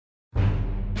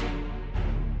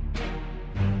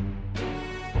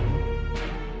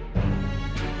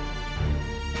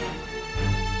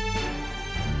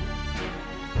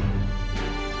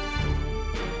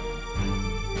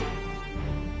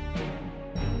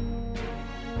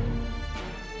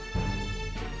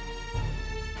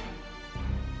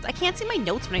I can't see my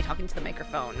notes when I talk into the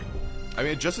microphone. I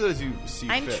mean, adjust it as you see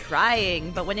I'm fit.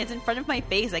 trying, but when it's in front of my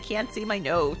face, I can't see my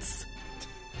notes.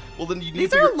 Well, then you need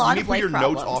These to are put a lot your, of life notes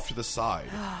problems. off to the side.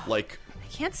 Like, I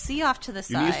can't see off to the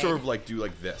side. you need to sort of like do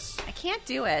like this. I can't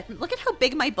do it. Look at how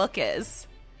big my book is.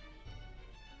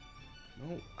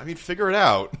 No, I mean, figure it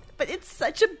out. But it's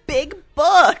such a big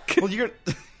book. Well, you're.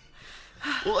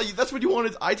 Well, that's what you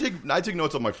wanted. I take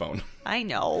notes on my phone. I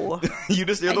know. You're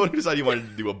the one who decided you wanted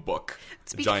to do a book.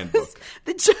 It's a giant book.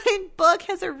 The giant book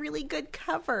has a really good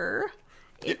cover.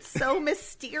 It's so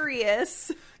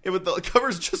mysterious. Yeah, but the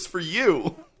cover's just for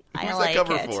you. I Who's like that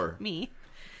cover it. for? Me.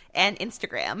 And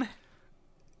Instagram.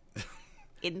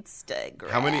 Instagram.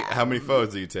 How many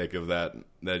photos do you take of that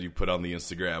you put on the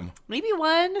Instagram? Maybe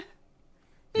one.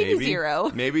 Maybe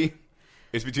 0. Maybe.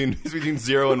 It's between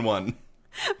 0 and 1.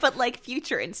 But like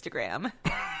future Instagram.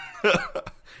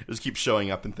 Just keep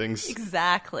showing up in things.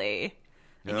 Exactly.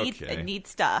 I need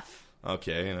stuff.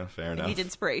 Okay, fair enough. I need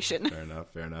inspiration.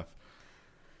 Fair enough.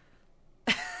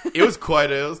 It was quite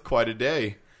a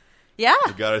day. Yeah.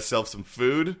 We got ourselves some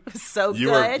food. It was so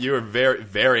good. You were very,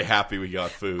 very happy we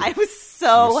got food. I was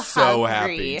so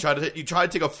happy. You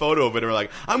tried to take a photo of it and were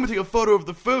like, I'm going to take a photo of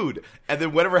the food. And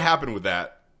then whatever happened with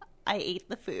that? I ate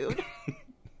the food.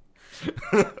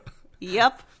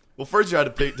 Yep. Well, first you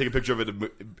had to take a picture of it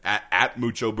at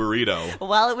Mucho Burrito.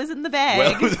 While it was in the bag.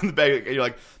 And you're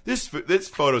like, this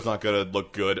photo's not going to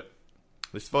look good.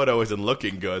 This photo isn't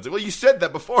looking good. It's like, well, you said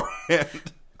that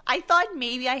beforehand. I thought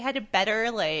maybe I had a better,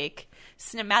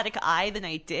 cinematic eye than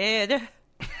I did.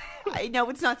 I know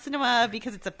it's not cinema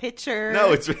because it's a picture.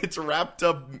 No, it's wrapped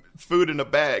up food in a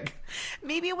bag.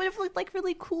 Maybe it would have looked,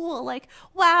 really cool.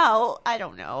 Wow. I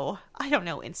don't know.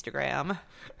 Instagram.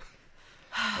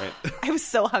 Right. I was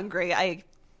so hungry.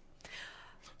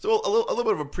 So a little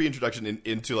bit of a pre-introduction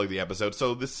into the episode.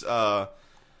 So this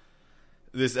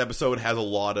episode has a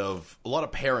lot of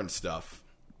parent stuff.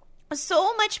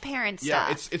 So much parent stuff.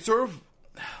 Yeah, it's sort of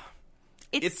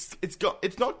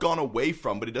it's not gone away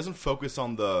from, but it doesn't focus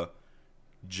on the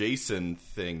Jason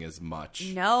thing as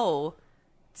much. No.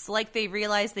 It's like they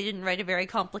realized they didn't write a very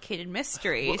complicated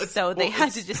mystery, so they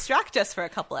had to distract us for a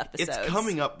couple episodes. It's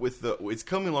coming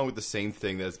along with the same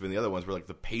thing that's been the other ones, where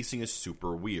the pacing is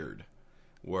super weird,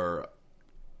 where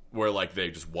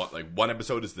they just want one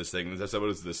episode is this thing, and this episode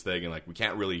is this thing, and we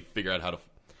can't really figure out how to.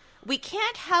 We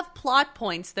can't have plot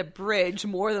points that bridge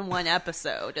more than one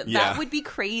episode. Yeah. That would be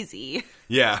crazy.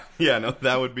 Yeah, no,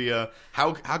 that would be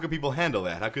how could people handle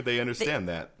that? How could they understand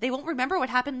that? They won't remember what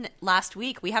happened last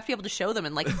week. We have to be able to show them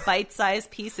in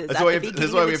bite-sized pieces. That's why we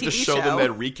have to show them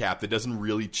that recap that doesn't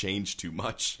really change too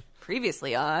much.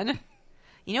 Previously on.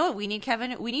 You know what we need,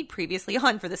 Kevin? We need previously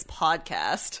on for this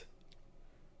podcast.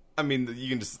 I mean, you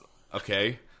can just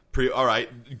all right,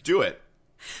 do it.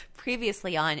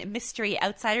 Previously on Mystery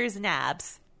Outsiders and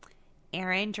Abs,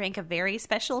 Aaron drank a very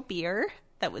special beer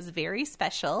that was very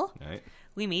special. Right.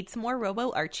 We made some more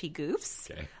Robo-Archie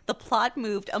goofs. Okay. The plot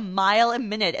moved a mile a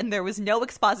minute, and there was no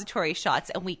expository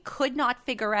shots, and we could not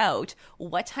figure out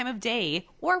what time of day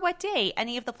or what day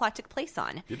any of the plot took place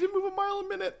on. Did it move a mile a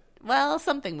minute? Well,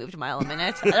 something moved a mile a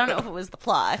minute. I don't know if it was the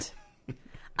plot.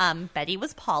 Betty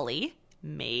was Polly.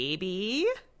 Maybe.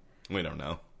 We don't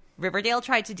know. Riverdale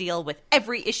tried to deal with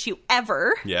every issue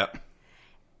ever. Yep.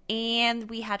 And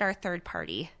we had our third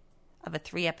party of a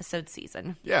 3-episode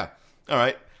season. Yeah. All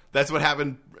right. That's what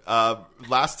happened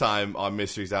last time on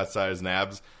Mysteries, Outsiders, and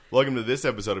Abs. Welcome to this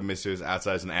episode of Mysteries,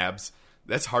 Outsiders, and Abs.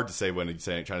 That's hard to say when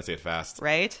you're trying to say it fast.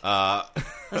 Right? Let's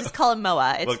just call him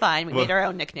Moa. It's fine. We made our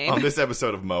own nickname. On this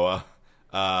episode of Moa,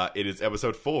 it is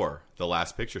episode 4, The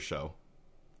Last Picture Show.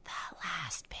 The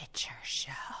Last Picture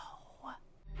Show.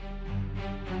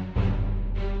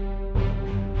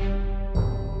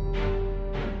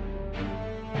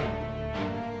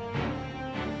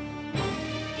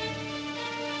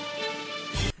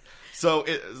 So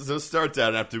it starts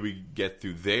out after we get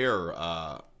through their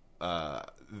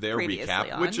Previously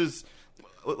recap, on. which is,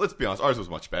 let's be honest, ours was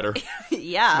much better.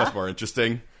 Yeah. It's much more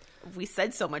interesting. We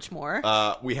said so much more.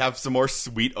 We have some more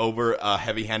sweet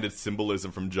heavy-handed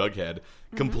symbolism from Jughead,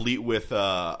 complete with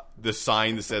the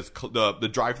sign that says the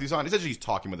drive-thru sign. Essentially, he's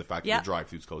talking about the fact that the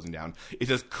drive-thru's closing down. It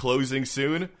says closing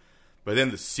soon, but then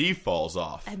the C falls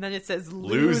off. And then it says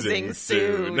losing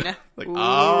soon.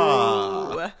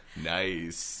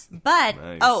 Nice. But,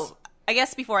 nice. I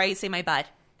guess before I say my but,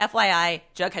 FYI,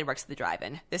 Jughead works at the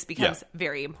drive-in. This becomes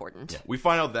very important. Yeah. We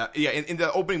find out that, in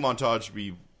the opening montage,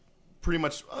 we pretty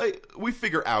much, we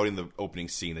figure out in the opening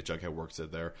scene that Jughead works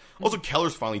at there. Also,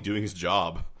 Keller's finally doing his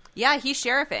job. Yeah, he's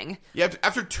sheriffing. Yeah,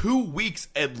 after 2 weeks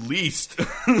at least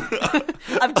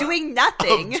of doing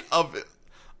nothing.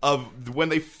 of when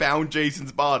they found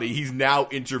Jason's body, he's now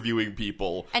interviewing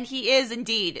people. And he is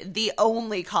indeed the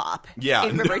only cop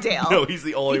in Riverdale. No, he's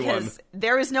the only one. Because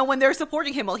there is no one there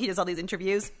supporting him while he does all these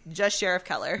interviews. Just Sheriff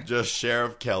Keller. Just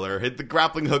Sheriff Keller. Hit the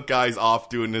grappling hook guy's off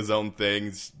doing his own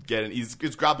things.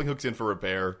 His grappling hook's in for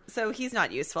repair. So he's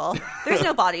not useful. There's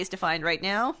no bodies to find right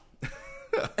now.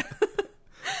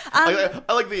 I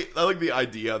like the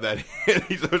idea that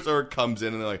he sort of comes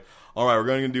in and they're like, all right, we're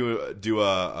going to do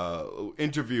a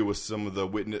interview with some of the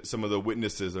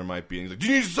witnesses there might be. And he's like, do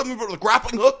you need something for the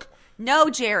grappling hook? No,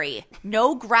 Jerry.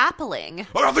 No grappling.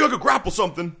 I don't think I could grapple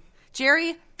something.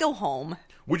 Jerry, go home.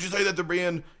 Would you say that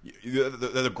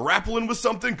they're grappling with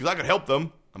something? Because I could help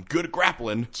them. I'm good at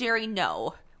grappling. Jerry,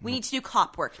 no. We need to do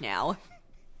cop work now.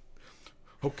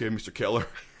 Okay, Mr. Keller.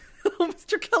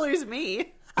 Mr. Keller's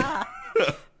me.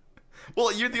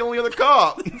 Well, you're the only other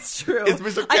cop. It's true. It's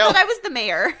Mr. Keller. I thought I was the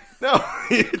mayor. No,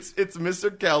 it's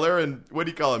Mr. Keller and what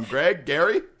do you call him? Greg?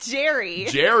 Gary? Jerry.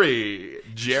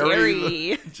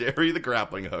 Jerry the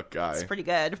grappling hook guy. It's pretty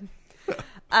good.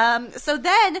 So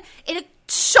then, in a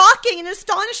shocking and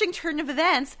astonishing turn of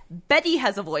events, Betty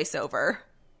has a voiceover.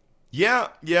 Yeah.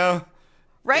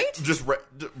 Right? Just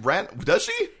rant? Does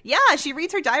she? Yeah, she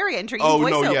reads her diary entry in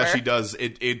voiceover. voiceover. No, yeah, she does.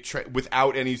 It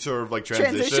without any sort of like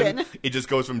transition. It just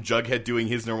goes from Jughead doing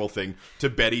his normal thing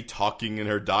to Betty talking in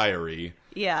her diary.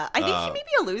 Yeah, I think he maybe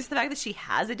alludes to the fact that she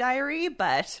has a diary,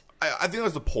 but I think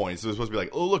that's the point. So it's supposed to be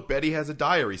like, oh, look, Betty has a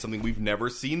diary, something we've never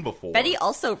seen before. Betty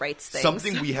also writes things.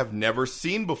 Something we have never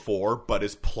seen before, but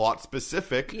is plot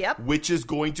specific, Yep. which is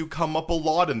going to come up a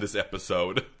lot in this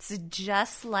episode. It's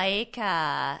just like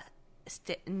Chekhov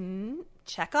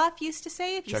used to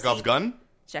say. If you Chekhov's gun?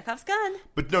 Chekhov's gun.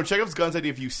 But no, Chekhov's gun's idea,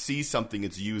 if you see something,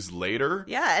 it's used later.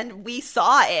 Yeah, and we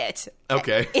saw it.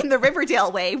 Okay. In the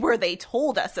Riverdale way, where they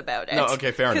told us about it. No,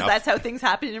 okay, fair enough. Because that's how things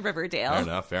happen in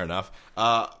Riverdale. Fair enough.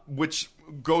 Which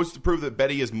goes to prove that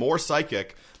Betty is more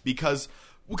psychic because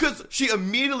she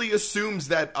immediately assumes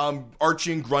that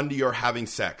Archie and Grundy are having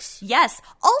sex. Yes.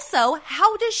 Also,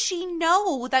 how does she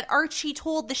know that Archie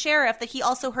told the sheriff that he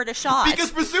also heard a shot?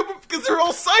 Because they're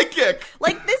all psychic.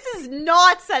 Like, this is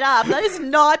not set up. That is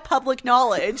not public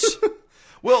knowledge.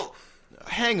 Well,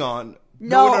 hang on.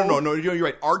 No. You're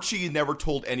right. Archie never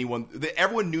told anyone.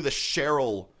 Everyone knew that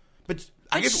Cheryl. But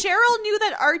I guess Cheryl knew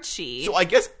that Archie. So I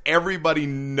guess everybody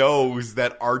knows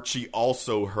that Archie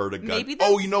also heard a gun. Maybe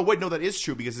that's... Oh, you know what? No, that is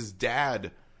true because his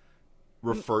dad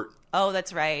referred. Oh,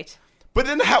 that's right. But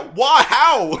then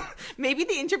how? Maybe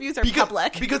the interviews are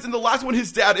public. Because in the last one,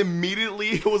 his dad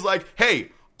immediately was like,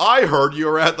 hey, I heard you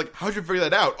were at, like, how'd you figure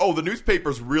that out? Oh, the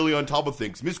newspaper's really on top of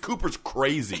things. Miss Cooper's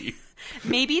crazy.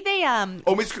 Maybe they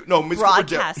Miss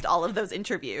broadcast all of those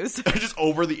interviews just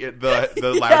over the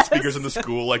loudspeakers in the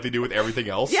school like they do with everything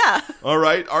else. Yeah. All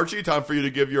right, Archie, time for you to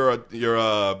give your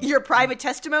private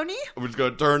testimony. We're just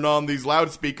going to turn on these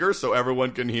loudspeakers so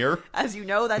everyone can hear. As you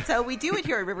know, that's how we do it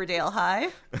here at Riverdale High.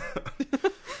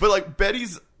 But like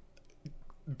Betty's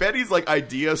like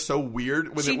idea is so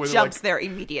weird when she when jumps like, there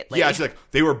immediately. Yeah, she's like,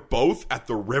 they were both at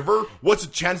the river. What's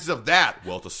the chances of that?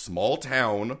 Well, it's a small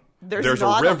town. There's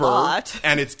not a river, a lot.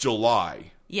 and it's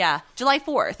July. Yeah, July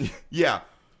 4th. Yeah.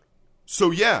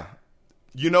 So yeah,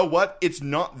 you know what? It's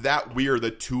not that weird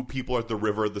that two people are at the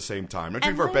river at the same time.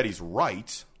 I'm sure Betty's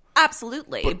right.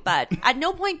 Absolutely, but at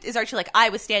no point is Archie like, I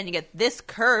was standing at this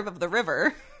curve of the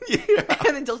river. Yeah.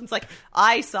 And then Dilton's like,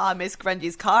 I saw Miss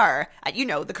Grundy's car at,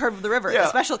 the curve of the river, the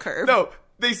special curve. No,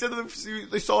 they said that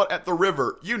they saw it at the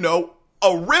river.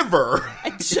 A river.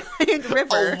 A giant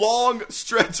river. A long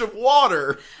stretch of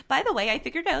water. By the way, I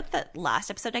figured out that last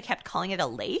episode I kept calling it a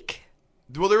lake.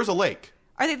 Well, there was a lake.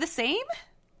 Are they the same?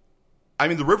 I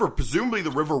mean, presumably the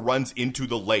river runs into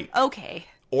the lake. Okay.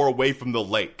 Or away from the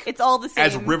lake. It's all the same.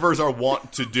 As rivers are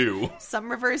wont to do. Some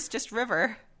rivers just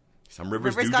river. Some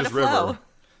rivers Rivers do gotta just flow. river.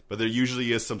 But there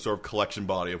usually is some sort of collection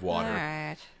body of water. All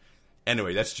right.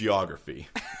 Anyway, that's geography.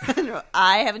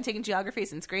 I haven't taken geography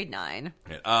since grade 9.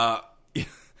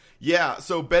 Yeah,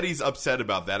 so Betty's upset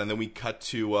about that, and then we cut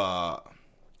to a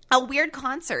weird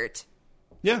concert.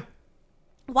 Yeah.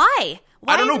 Why?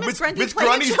 I don't know. Miss Miss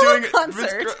Grundy's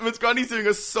doing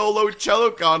a solo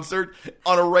cello concert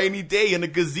on a rainy day in a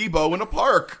gazebo in a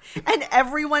park, and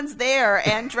everyone's there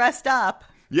and dressed up.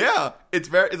 Yeah, it's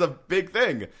a big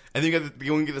thing. And then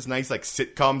you get this nice like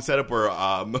sitcom setup where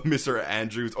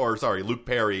Luke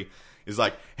Perry is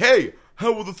like, "Hey,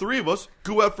 how will the three of us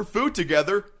go out for food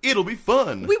together? It'll be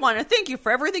fun. We want to thank you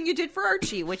for everything you did for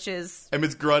Archie," which is, and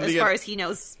Miss Grundy, as far as he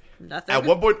knows, nothing. At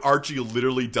one point, Archie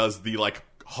literally does the like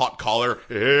hot collar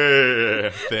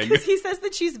thing because he says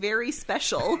that she's very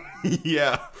special.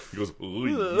 Yeah, he goes,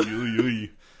 oy, oy, oy.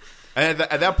 And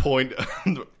at that point,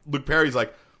 Luke Perry's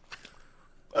like,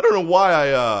 I don't know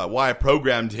why I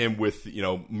programmed him with,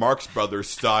 Marx Brothers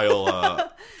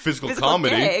style physical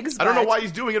comedy. Gigs, I don't know why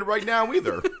he's doing it right now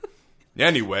either.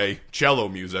 Anyway, cello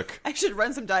music. I should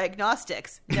run some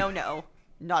diagnostics. No,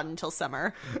 not until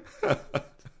summer.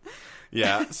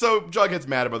 Yeah, so Jughead's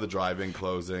mad about the drive-in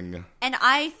closing. And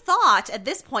I thought at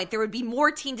this point there would be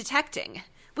more teen detecting,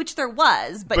 which there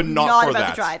was, but not about that.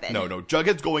 the drive-in. No,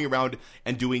 Jughead's going around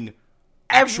and doing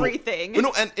everything.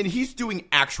 And he's doing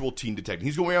actual teen detecting.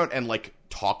 He's going around and,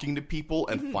 talking to people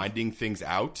and finding things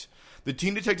out. The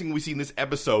teen detecting we see in this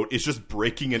episode is just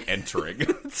breaking and entering.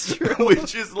 It's true.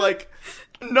 Which is,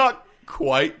 not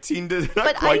quite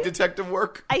detective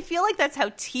work. I feel like that's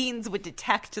how teens would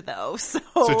detect, though. So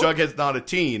Jughead's not a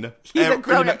teen. He's a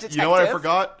grown-up detective. You know what I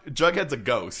forgot? Jughead's a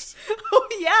ghost. Oh,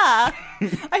 yeah.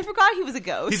 I forgot he was a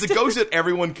ghost. He's a ghost that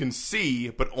everyone can see,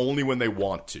 but only when they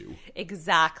want to.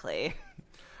 Exactly.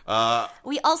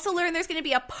 We also learned there's going to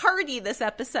be a party this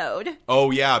episode.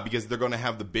 Oh, yeah, because they're going to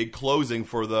have the big closing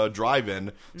for the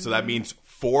drive-in. So that means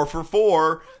 4 for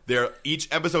 4. Each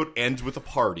episode ends with a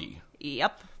party.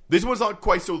 Yep. This one's not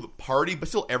quite so the party, but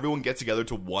still everyone gets together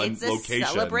to one location. It's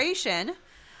a celebration.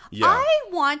 Yeah. I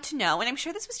want to know, and I'm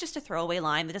sure this was just a throwaway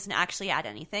line that doesn't actually add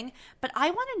anything, but I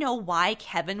want to know why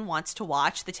Kevin wants to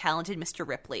watch The Talented Mr.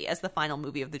 Ripley as the final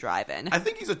movie of the drive-in. I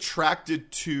think he's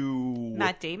attracted to...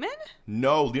 Matt Damon?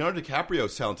 No, Leonardo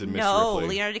DiCaprio's Talented Mr. Ripley. No,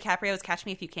 Leonardo DiCaprio's Catch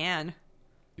Me If You Can.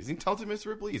 Is he Talented Mr.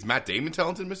 Ripley? Is Matt Damon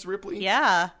Talented Mr. Ripley?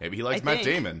 Yeah. Maybe he likes Matt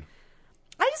Damon.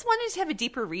 I just wanted to have a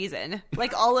deeper reason.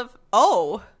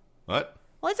 Oh. What?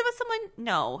 Well, it's about someone...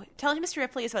 No. Talented Mr.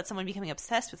 Ripley is about someone becoming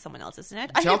obsessed with someone else, isn't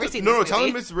it? I've never seen this movie.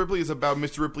 Talented Mr. Ripley is about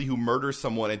Mr. Ripley who murders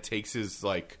someone and takes his,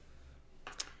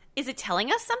 Is it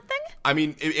telling us something? I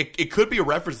mean, it could be a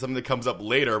reference to something that comes up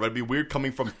later, but it'd be weird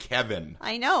coming from Kevin.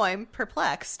 I know. I'm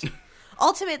perplexed.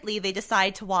 Ultimately, they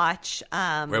decide to watch...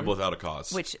 Rebel Without a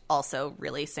Cause. Which also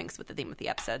really syncs with the theme of the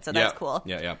episode, so that's cool.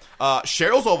 Yeah.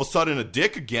 Cheryl's all of a sudden a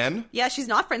dick again. Yeah, she's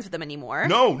not friends with them anymore.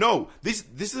 No. This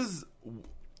is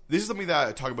something that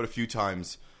I talk about a few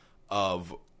times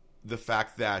of the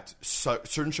fact that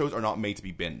certain shows are not made to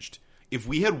be binged. If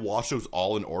we had watched those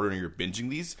all in order and you're binging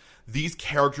these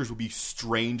characters would be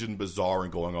strange and bizarre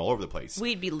and going all over the place.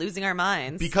 We'd be losing our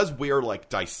minds. Because we're,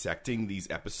 dissecting these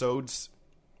episodes,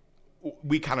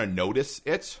 we kind of notice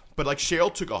it. But,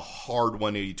 Cheryl took a hard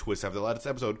 180 twist after the last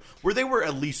episode where they were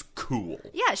at least cool.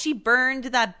 Yeah, she burned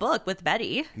that book with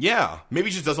Betty. Yeah. Maybe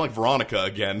she just doesn't like Veronica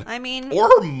again. I mean... Or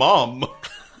her mom.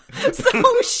 So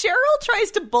Cheryl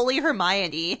tries to bully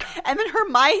Hermione, and then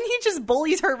Hermione just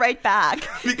bullies her right back.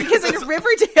 Because in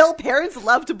Riverdale, parents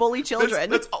love to bully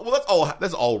children. That's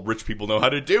all rich people know how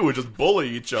to do, is just bully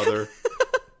each other.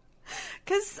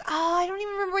 Because I don't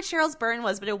even remember what Cheryl's burn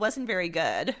was, but it wasn't very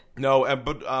good. No,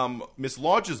 but Miss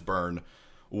Lodge's burn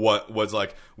was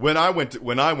like when I went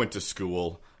to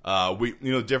school.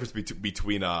 The difference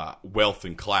between wealth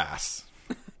and class.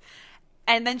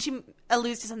 And then she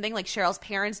alludes to something like Cheryl's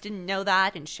parents didn't know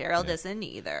that, and Cheryl doesn't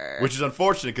either. Which is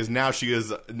unfortunate because now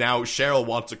Cheryl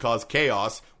wants to cause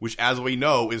chaos, which, as we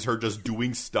know, is her just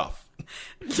doing stuff,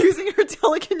 using her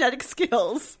telekinetic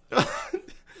skills.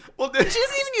 Well, she doesn't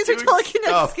even use her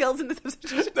telekinetic skills in this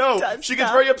episode. She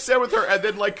gets very upset with her, and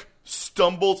then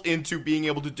stumbles into being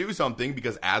able to do something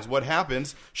because, as what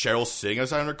happens, Cheryl's sitting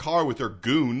outside in her car with her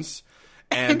goons.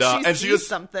 And she just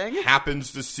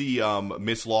happens to see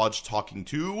Miss Lodge talking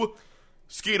to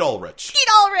Skeet Ulrich. Skeet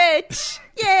Ulrich!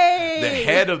 Yay! The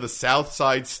head of the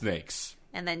Southside Snakes.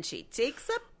 And then she takes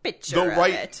a picture of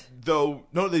it.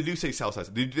 No, they do say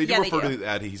Southside. They do refer to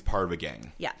that he's part of a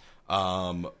gang. Yeah.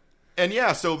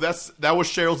 So that was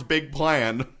Cheryl's big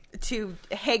plan. To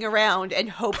hang around and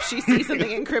hope she sees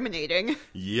something incriminating.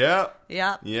 Yeah.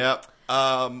 Yeah.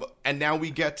 And now we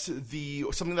get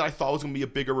something that I thought was going to be a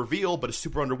bigger reveal, but it's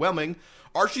super underwhelming.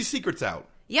 Archie's secret's out.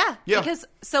 Yeah. Because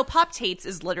Pop Tate's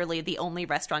is literally the only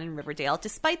restaurant in Riverdale,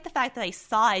 despite the fact that I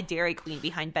saw a Dairy Queen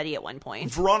behind Betty at one point.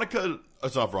 It's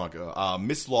not Veronica.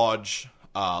 Miss Lodge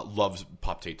loves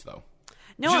Pop Tate's though.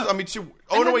 No, Miss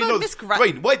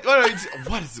Grundy. Wait,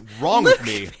 what is wrong with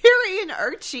me? Perry and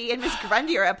Archie and Miss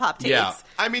Grundy are at Pop Tate's. Yeah,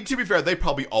 I mean, to be fair, they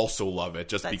probably also love it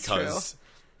just because.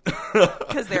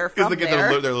 Because they're from they get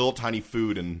their little tiny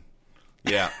food and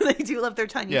they do love their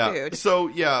tiny food. So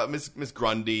Miss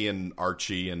Grundy and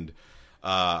Archie and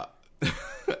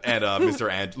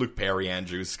Mr. Luke Perry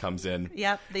Andrews comes in.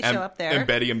 Yep, they show up there. And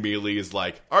Betty immediately is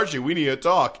like, Archie, we need to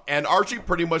talk. And Archie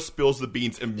pretty much spills the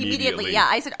beans immediately. Yeah,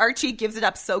 I said Archie gives it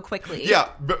up so quickly. Yeah,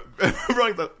 but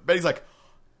Betty's like,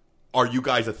 are you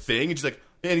guys a thing? And she's like,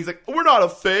 and he's like, we're not a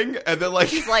thing. And then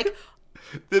he's like,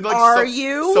 Then, like, Are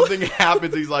you? Something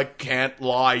happens. He's like, can't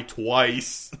lie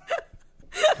twice.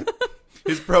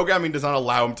 His programming does not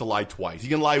allow him to lie twice. He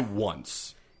can lie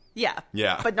once. Yeah.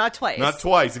 Yeah. But not twice. Not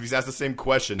twice if he's asked the same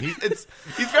question.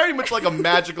 He's very much like a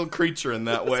magical creature in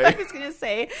that way. I was going to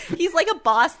say. He's like a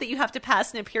boss that you have to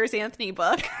pass in a Piers Anthony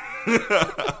book.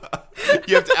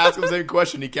 You have to ask him the same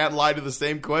question. He can't lie to the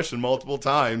same question multiple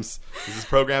times. His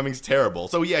programming's terrible.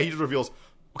 So, yeah, he just reveals,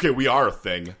 okay, we are a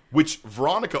thing, which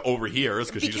Veronica overhears.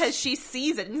 Because she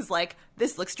sees it and is like,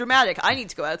 this looks dramatic. I need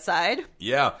to go outside.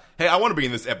 Yeah. Hey, I want to be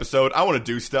in this episode. I want to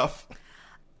do stuff.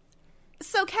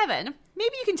 So, Kevin,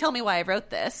 maybe you can tell me why I wrote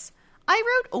this.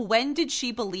 I wrote, when did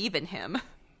she believe in him?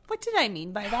 What did I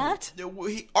mean by that?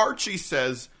 Archie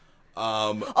says...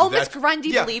 Miss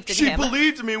Grundy believed in him. She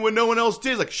believed in me when no one else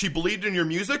did. Like, she believed in your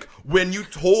music when you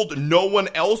told no one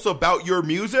else about your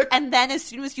music. And then as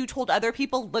soon as you told other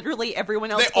people, literally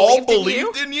everyone else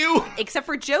believed in you. Except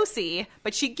for Josie.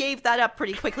 But she gave that up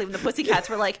pretty quickly when the Pussycats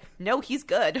were like, no, he's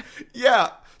good.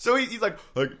 Yeah. So he's like,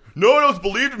 no one else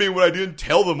believed in me when I didn't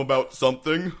tell them about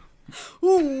something.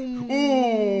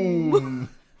 Ooh.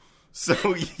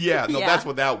 So, yeah, that's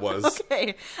what that was.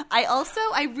 Okay.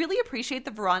 I really appreciate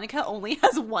that Veronica only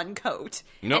has one coat.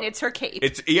 Nope. And it's her cape.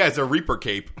 It's a Reaper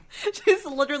cape. It's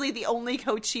literally the only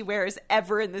coat she wears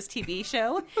ever in this TV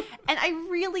show. And I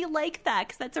really like that,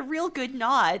 because that's a real good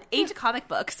nod. A, to comic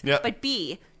books, but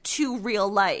B, to real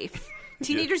life.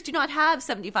 Teenagers do not have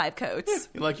 75 coats. Yeah,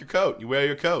 you like your coat. You wear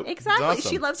your coat. Exactly. Awesome.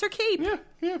 She loves her cape.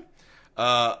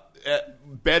 Yeah.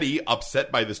 Betty,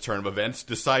 upset by this turn of events,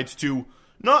 decides to...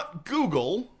 not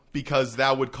Google, because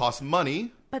that would cost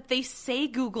money. But they say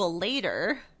Google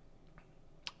later.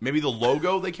 Maybe the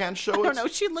logo they can't show it? I don't know.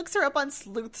 She looks her up on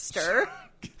Sleuthster.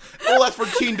 Oh, that's for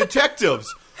teen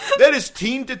detectives. That is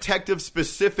teen detective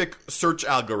specific search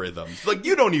algorithms. Like,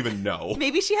 you don't even know.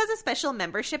 Maybe she has a special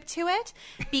membership to it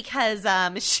because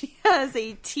she has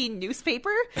a teen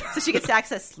newspaper, so she gets to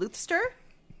access Sleuthster.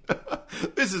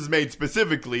 This is made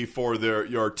specifically for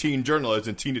your teen journalists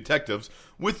and teen detectives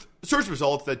with search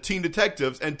results that teen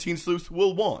detectives and teen sleuths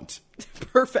will want.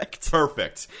 Perfect. So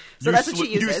that's what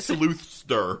she uses. Use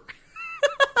Sleuthster.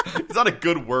 It's not a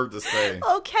good word to say.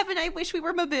 Oh, Kevin, I wish we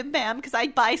were Mabim Bam because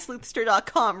I'd buy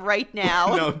sleuthster.com right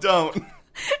now. No, don't. And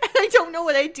I don't know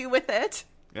what I'd do with it.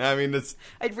 I mean,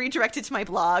 I'd redirect it to my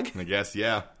blog. I guess,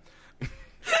 yeah.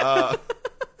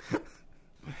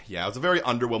 Yeah, it was a very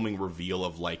underwhelming reveal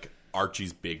of, like,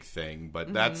 Archie's big thing,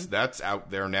 but that's out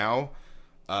there now.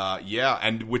 Yeah,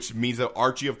 and which means that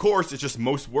Archie, of course, is just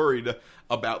most worried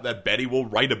about that Betty will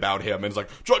write about him. And it's like,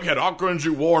 Jughead, how couldn't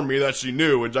you warn me that she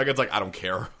knew? And Jughead's like, I don't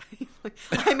care.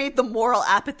 I made the moral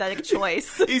apathetic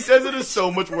choice. He says it in so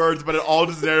much words, but it all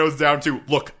just narrows down to,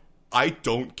 look, I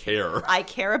don't care. I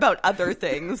care about other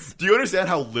things. Do you understand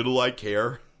how little I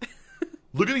care?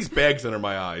 Look at these bags under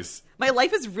my eyes. My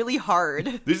life is really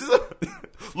hard.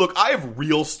 Look, I have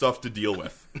real stuff to deal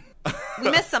with.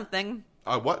 We missed something.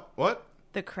 What?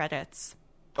 The credits.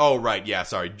 Oh, right, yeah,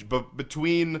 sorry. But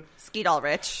between... Skeet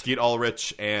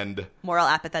Ulrich and... Moral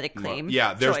apathetic claim.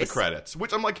 Yeah, there's the credits.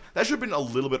 Which I'm like, that should have been a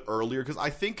little bit earlier, because I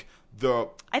think it should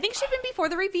have been before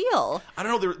the reveal. I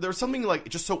don't know, there's something like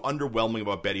just so underwhelming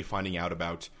about Betty finding out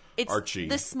about Archie.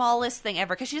 It's the smallest thing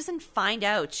ever, because she doesn't find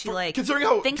out. She, thinks it.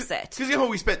 Because you know how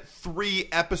we spent 3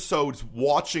 episodes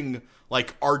watching,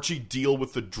 like, Archie deal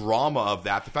with the drama of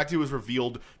that. The fact that it was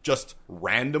revealed just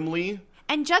randomly...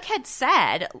 And Jughead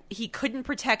said he couldn't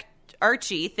protect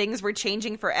Archie. Things were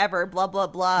changing forever, blah, blah,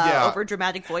 blah, over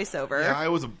dramatic voiceover. Yeah, it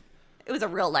was a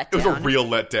real letdown. It was a real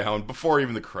letdown before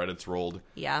even the credits rolled.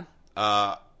 Yeah.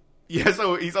 Yeah,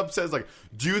 so he's upset. He's like,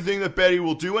 do you think that Betty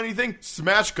will do anything?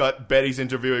 Smash cut, Betty's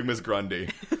interviewing Miss Grundy.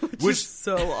 Which is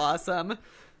so awesome.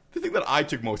 The thing that I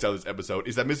took most out of this episode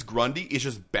is that Miss Grundy is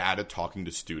just bad at talking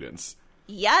to students.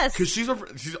 Yes. Because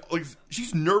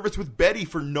she's nervous with Betty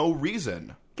for no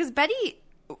reason. Because Betty,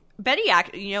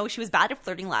 she was bad at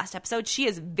flirting last episode. She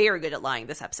is very good at lying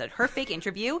this episode. Her fake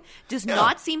interview does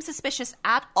not seem suspicious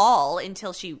at all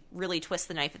until she really twists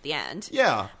the knife at the end.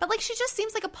 Yeah. But, she just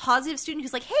seems like a positive student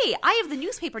who's like, hey, I have the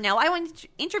newspaper now. I want to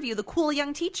interview the cool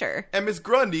young teacher. And Miss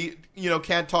Grundy,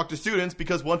 can't talk to students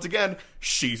because, once again,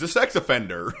 she's a sex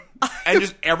offender. And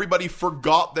just everybody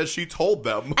forgot that she told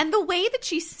them. And the way that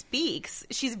she speaks,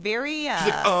 she's very... She's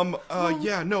like, I'm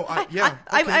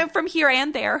from here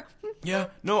and there. Yeah,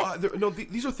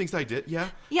 these are things that I did, yeah.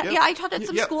 Yeah, I taught at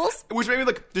some schools. Which made me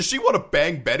like, does she want to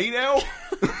bang Betty now?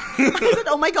 I said,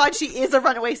 oh my god, she is a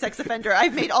runaway sex offender.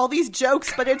 I've made all these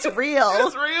jokes, but it's real.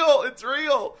 It's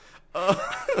real.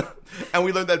 And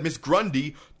we learned that Miss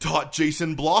Grundy taught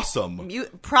Jason Blossom.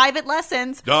 Private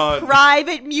lessons. Done.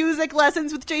 Private music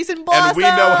lessons with Jason Blossom. And we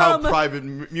know how private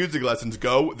music lessons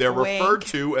go. They're Wink. referred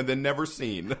to and then never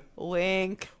seen.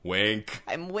 Wink. Wink.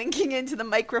 I'm winking into the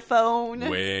microphone.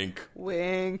 Wink.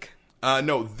 Wink.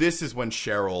 No, this is when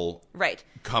Cheryl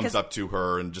comes 'Cause up to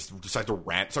her and just decides to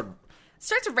rant.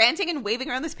 Starts ranting and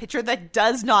waving around this picture that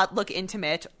does not look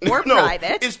intimate or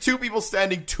private. It's two people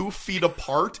standing 2 feet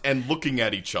apart and looking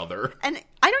at each other. And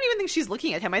I don't even think she's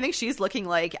looking at him. I think she's looking,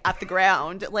 like, at the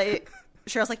ground. Like,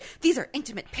 Cheryl's like, these are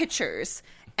intimate pictures.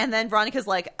 And then Veronica's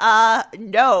like,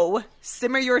 no,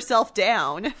 simmer yourself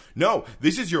down. No,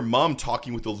 this is your mom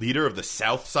talking with the leader of the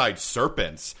Southside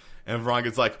Serpents. And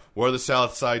Veronica's like, what are the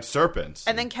Southside Serpents?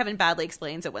 And then Kevin badly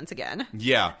explains it once again.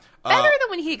 Yeah. Better than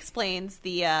when he explains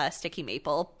the sticky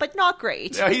maple, but not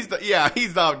great. Yeah,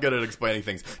 he's not good at explaining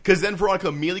things. Because then Veronica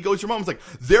immediately goes to her mom and is like,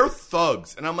 they're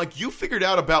thugs. And I'm like, you figured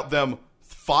out about them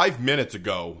 5 minutes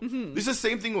ago. Mm-hmm. This is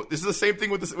the same thing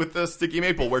with the sticky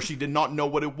maple, where she did not know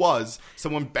what it was.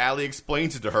 Someone badly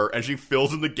explains it to her, and she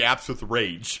fills in the gaps with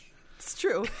rage. It's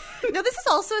true. No, this is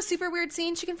also a super weird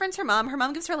scene. She confronts her mom. Her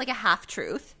mom gives her, like, a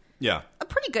half-truth. Yeah. A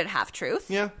pretty good half-truth.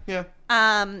 Yeah.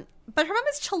 But her mom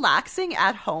is chillaxing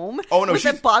at home with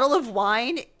a bottle of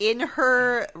wine in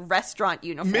her restaurant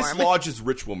uniform. Miss Lodge is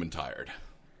rich woman tired.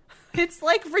 It's,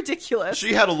 like, ridiculous.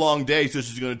 She had a long day, so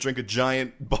she's going to drink a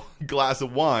giant glass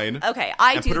of wine. Okay,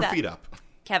 and put her feet up.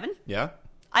 Kevin? Yeah?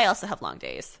 I also have long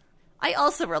days. I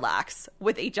also relax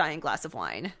with a giant glass of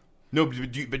wine. No,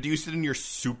 but do you sit in your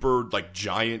super, like,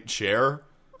 giant chair?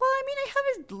 Well, I mean, I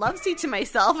have a love seat to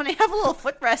myself, and I have a little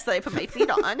footrest that I put my feet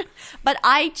on. But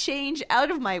I change out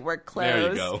of my work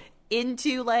clothes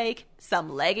into, like,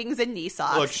 some leggings and knee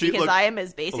socks because I am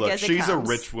as basic as it comes. She's a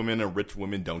rich woman, and rich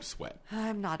women don't sweat.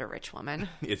 I'm not a rich woman.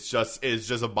 It's just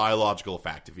a biological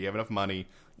fact. If you have enough money,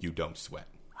 you don't sweat.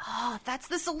 Oh, that's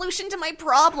the solution to my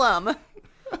problem. All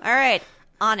right,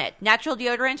 on it. Natural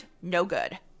deodorant, no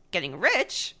good. Getting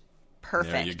rich,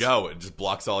 perfect. There you go. It just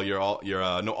blocks all your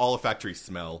olfactory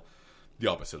smell. The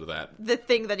opposite of that. The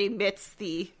thing that emits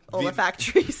the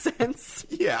olfactory sense.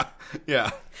 Yeah.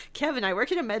 Kevin, I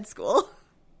work at a med school.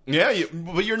 Yeah,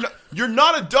 but you're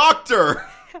not a doctor.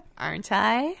 Aren't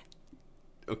I?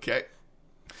 Okay.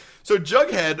 So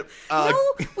Jughead...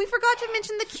 no, we forgot to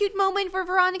mention the cute moment where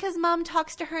Veronica's mom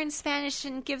talks to her in Spanish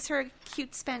and gives her a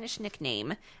cute Spanish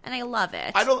nickname. And I love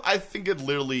it. I think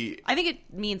it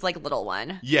means, like, little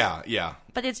one. Yeah.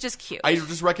 But it's just cute. I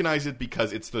just recognize it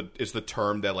because it's the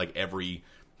term that, like, every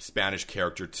Spanish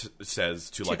character says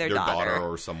to like, their daughter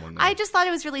or someone. I just thought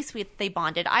it was really sweet that they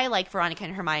bonded. I like Veronica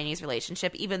and Hermione's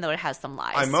relationship, even though it has some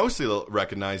lies. I mostly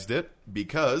recognized it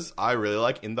because I really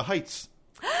like In the Heights.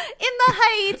 In the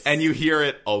Heights, and you hear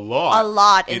it a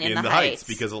lot in the Heights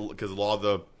because a lot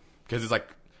of because it's like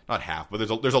not half, but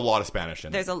there's a lot of Spanish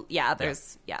in it. So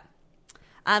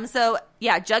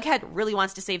Jughead really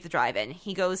wants to save the drive-in.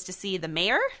 He goes to see the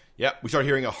mayor. Yeah, we start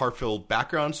hearing a heartfelt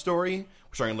background story.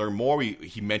 We're starting to learn more.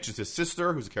 He mentions his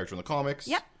sister, who's a character in the comics.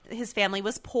 Yep. His family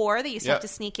was poor. They used to have to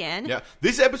sneak in. Yeah.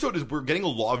 This episode we're getting a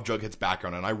lot of Jughead's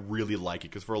background, and I really like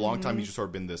it because for a long time he's just sort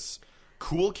of been this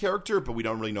cool character, but we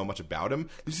don't really know much about him.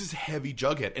 This is heavy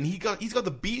Jughead, and he's got the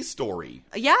B story.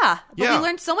 Yeah, but we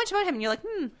learned so much about him, and you're like,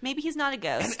 maybe he's not a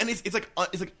ghost. And it's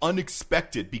like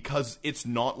unexpected because it's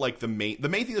not like the main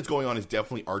thing that's going on is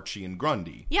definitely Archie and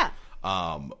Grundy. Yeah.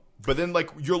 But then like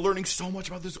you're learning so much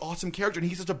about this awesome character, and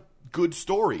he's such a good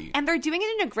story. And they're doing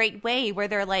it in a great way where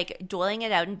they're like doling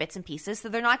it out in bits and pieces, so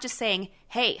they're not just saying,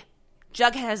 "Hey,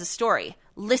 Jughead has a story.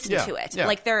 Listen to it." Yeah.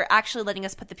 Like, they're actually letting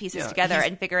us put the pieces together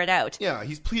and figure it out. Yeah,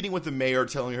 he's pleading with the mayor,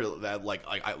 telling her that, like,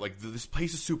 I this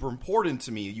place is super important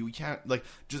to me. You can't, like,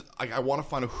 just, I want to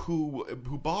find out who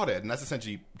bought it. And that's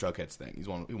essentially Jughead's thing.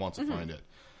 He wants to find it.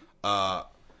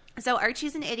 So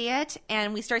Archie's an idiot,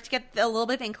 and we start to get a little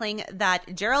bit of inkling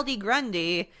that Geraldine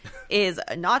Grundy is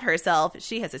not herself.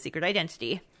 She has a secret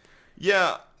identity.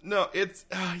 Yeah, no, it's,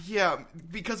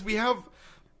 because we have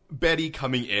Betty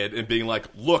coming in and being like,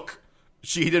 look,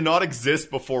 she did not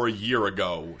exist before a year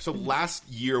ago. So last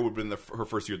year would have been her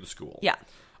first year at the school. Yeah.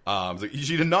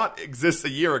 She did not exist a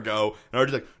year ago. And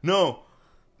Archie's like, no,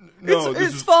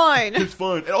 it's fine. It's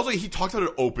fine. And also, he talks about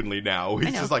it openly now.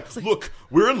 He's just like, look,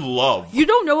 we're in love. You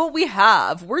don't know what we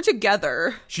have. We're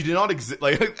together. She did not exist.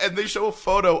 Like, and they show a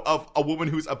photo of a woman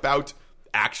who's about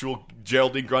actual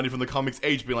Geraldine Grundy from the comics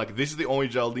age being like, this is the only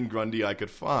Geraldine Grundy I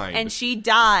could find. And she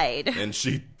died.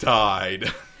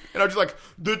 And Archie's like,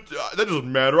 that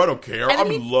doesn't matter. I don't care.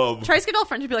 I'm in love. Tries to get all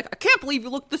friends to be like, I can't believe you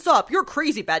looked this up. You're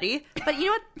crazy, Betty. But you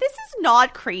know what? This is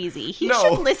not crazy. He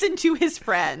should listen to his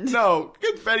friend. No,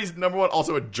 Betty's number one,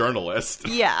 also a journalist.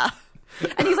 Yeah.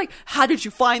 And he's like, how did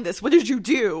you find this? What did you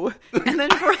do? And then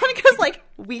Veronica's like,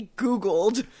 we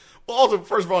Googled. Well, also,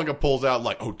 first Veronica pulls out,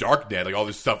 like, Darknet, like, all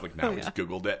this stuff. Like, no, we just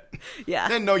Googled it. Yeah.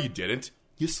 Then, no, you didn't.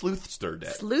 You sleuthstered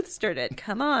it. Sleuthstered it.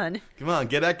 Come on. Come on,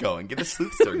 get that going. Get the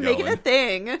sleuthster going. Make it a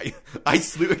thing. I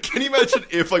sleuth. Can you imagine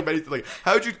if, like, Betty's like,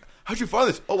 how'd you find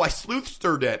this? Oh, I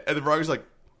sleuthstered it. And then Veronica's like,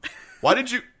 why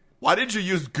did you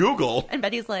use Google? And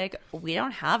Betty's like, we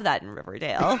don't have that in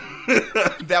Riverdale.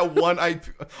 That one IP,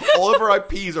 all of our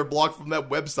IPs are blocked from that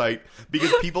website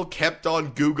because people kept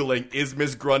on Googling, is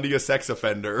Miss Grundy a sex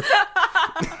offender?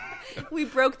 We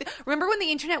broke remember when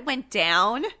the internet went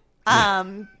down?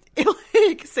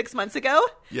 Like 6 months ago?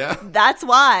 Yeah. That's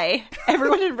why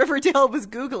everyone in Riverdale was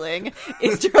Googling,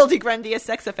 is Geraldine Grundy a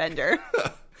sex offender?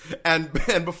 And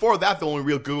before that, the only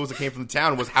real Googles that came from the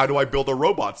town was, how do I build a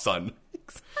robot son?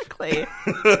 Exactly.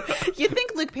 You'd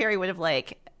think Luke Perry would have,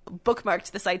 like,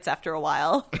 bookmarked the sites after a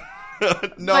while.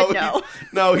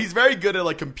 No, he's very good at,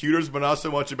 like, computers, but not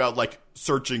so much about, like,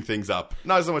 searching things up.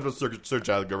 Not so much about search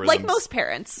algorithms. Like most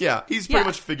parents. Yeah, he's pretty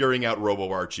much figuring out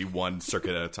Robo-Archie one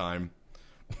circuit at a time.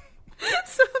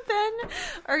 So then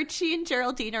Archie and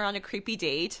Geraldine are on a creepy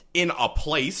date. In a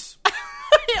place.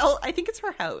 I think it's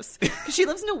her house. Because she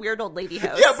lives in a weird old lady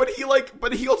house. Yeah,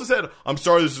 but he also said, I'm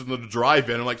sorry this isn't the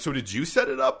drive-in. I'm like, so did you set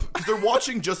it up? Because they're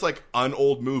watching just, like, an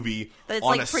old movie on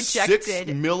like a projected.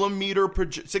 16 millimeter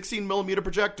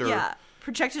projector. Yeah,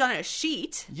 projected on a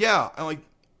sheet. Yeah, I'm like,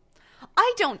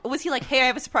 was he like, hey, I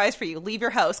have a surprise for you. Leave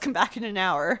your house. Come back in an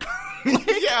hour.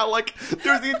 Yeah, like,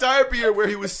 there's the entire period where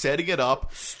he was setting it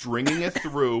up, stringing it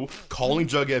through, calling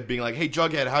Jughead, being like, hey,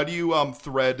 Jughead, how do you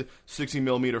thread 16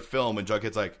 millimeter film? And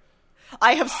Jughead's like,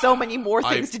 I have so many more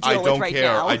things to deal with right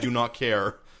now. I do not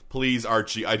care. Please,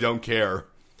 Archie, I don't care.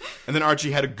 And then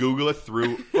Archie had to Google it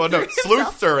through. Well, no,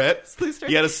 sleuthster it.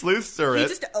 He had to sleuthster it. He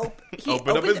just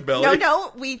opened up his belly.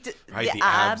 No, the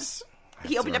abs.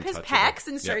 He opened up his pecs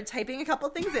and started typing a couple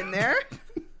things in there.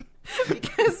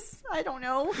 Because, I don't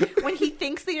know, when he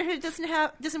thinks the internet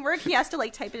doesn't work, he has to,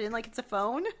 like, type it in like it's a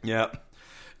phone. Yeah.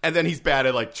 And then he's bad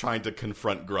at, like, trying to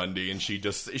confront Grundy, and she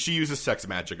uses sex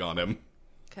magic on him.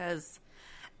 And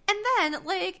then,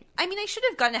 like, I mean, I should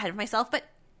have gotten ahead of myself, but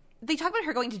they talk about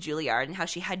her going to Juilliard and how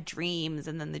she had dreams,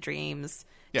 and then the dreams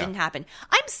didn't happen.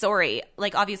 I'm sorry.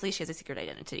 Like, obviously, she has a secret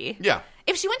identity. Yeah.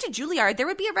 If she went to Juilliard, there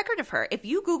would be a record of her. If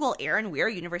you Google Erin Weir,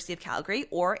 University of Calgary,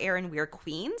 or Erin Weir,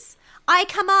 Queens, I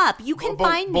come up. You can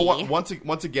find me. But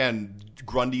once again,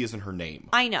 Grundy isn't her name.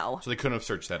 I know. So they couldn't have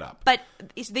searched that up. But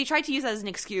they tried to use that as an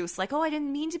excuse. Like, I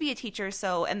didn't mean to be a teacher,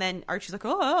 so... And then Archie's like,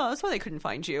 that's why they couldn't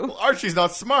find you. Well, Archie's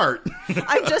not smart.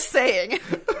 I'm just saying.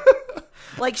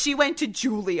 Like, she went to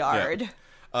Juilliard.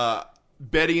 Yeah.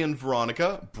 Betty and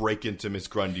Veronica break into Miss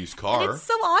Grundy's car. And it's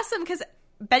so awesome because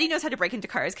Betty knows how to break into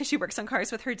cars because she works on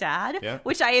cars with her dad,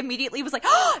 which I immediately was like,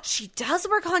 she does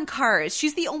work on cars.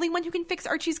 She's the only one who can fix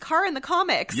Archie's car in the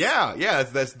comics. Yeah,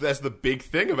 that's the big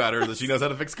thing about her, that she knows how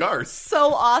to fix cars.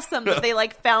 So awesome that they,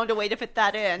 like, found a way to fit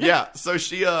that in. Yeah, so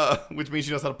she, which means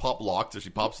she knows how to pop locks, so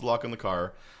she pops the lock on the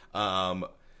car.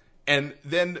 And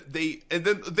then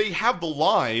they have the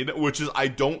line, which is, I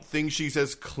don't think she's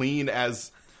as clean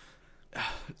as...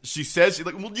 She says, she's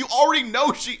like, well, you already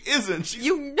know she isn't.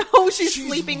 She's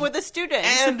sleeping with a student.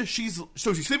 And she's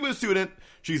sleeping with a student.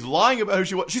 She's lying about who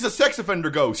she was. She's a sex offender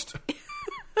ghost.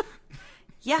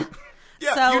 Yeah.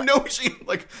 Yeah, so,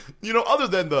 other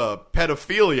than the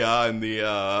pedophilia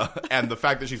and the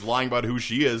fact that she's lying about who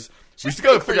she is, we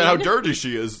still gotta figure out how dirty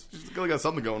she is. She's still got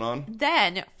something going on.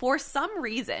 Then, for some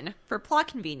reason, for plot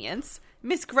convenience,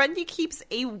 Miss Grundy keeps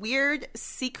a weird,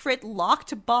 secret,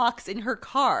 locked box in her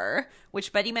car,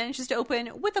 which Betty manages to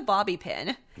open with a bobby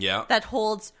pin. Yeah. That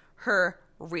holds her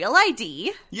real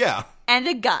ID. Yeah. And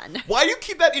a gun. Why do you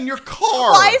keep that in your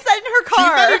car? Why is that in her car?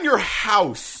 Keep that in your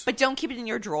house. But don't keep it in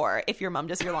your drawer if your mom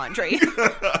does your laundry.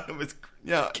 That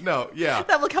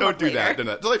will come up later. Don't do that.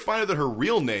 So they find out that her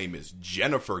real name is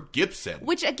Jennifer Gibson.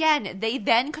 Which, again, they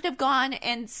then could have gone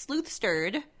and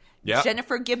sleuthstered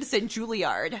Jennifer Gibson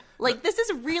Juilliard. Like, this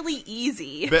is really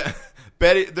easy.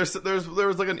 Betty, there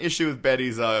was like an issue with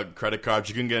Betty's credit card.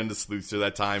 She couldn't get into sleuthster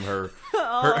that time.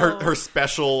 Her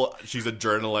special. She's a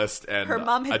journalist, and her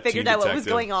mom had figured out what was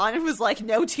going on and was like,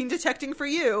 "No teen detecting for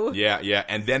you." Yeah.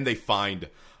 And then they find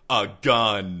a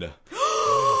gun,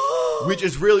 which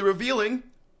is really revealing.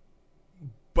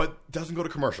 But doesn't go to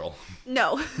commercial.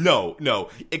 No.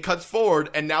 It cuts forward,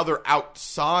 and now they're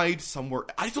outside somewhere.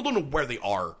 I still don't know where they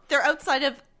are. They're outside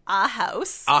of a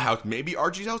house. A house. Maybe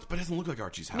Archie's house, but it doesn't look like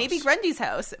Archie's house. Maybe Grundy's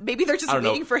house. Maybe they're just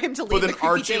waiting for him to leave. But then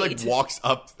Archie date. walks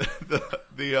up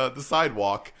the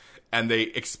sidewalk, and they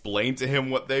explain to him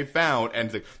what they found,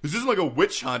 and like, this isn't like a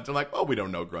witch hunt. And like, oh, we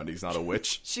don't know. Grundy's not a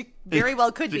witch. She very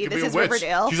well could be. This is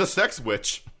Riverdale. She's a sex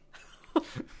witch.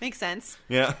 Makes sense.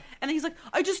 Yeah. And then he's like,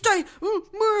 let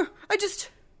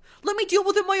me deal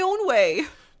with it my own way.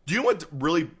 Do you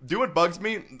know what bugs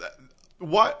me?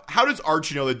 How does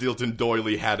Archie know that Dilton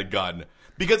Doily had a gun?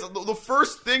 Because the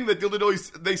first thing that Dilton Doily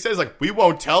they say is like, we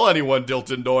won't tell anyone,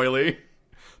 Dilton Doily.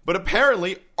 But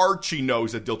apparently Archie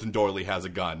knows that Dilton Doily has a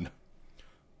gun.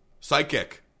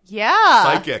 Psychic. Yeah.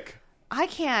 Psychic. I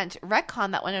can't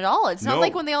retcon that one at all. It's not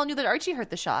like when they all knew that Archie heard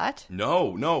the shot.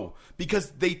 No.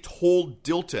 Because they told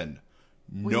Dilton,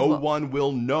 no one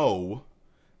will know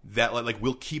that, like,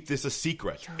 we'll keep this a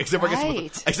secret. Except for,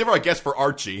 I guess, for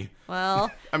Archie.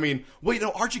 Well. I mean, wait,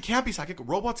 no, Archie can't be psychic.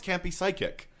 Robots can't be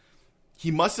psychic. He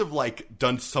must have, like,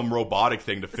 done some robotic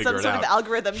thing to figure it out. Some sort of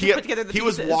algorithm to put together the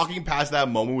pieces. He was walking past that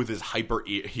moment with his hyper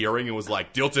hearing and was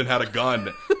like, Dilton had a gun.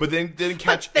 But then didn't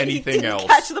catch anything else. He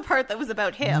didn't catch the part that was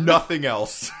about him. Nothing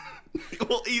else.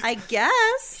 Well, I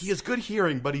guess. He has good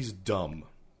hearing, but he's dumb.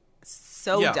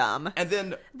 So dumb. And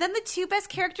then the two best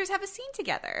characters have a scene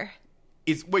together.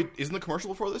 Isn't the commercial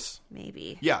before this?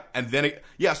 Maybe. Yeah, and then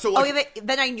so like,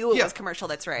 then I knew it was commercial.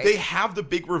 That's right. They have the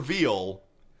big reveal.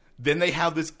 Then they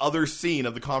have this other scene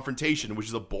of the confrontation, which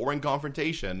is a boring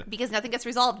confrontation because nothing gets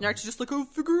resolved. And Archie's just like, "Oh,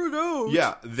 figure it out."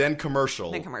 Yeah. Then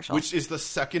commercial, which is the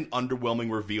second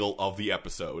underwhelming reveal of the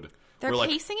episode. They're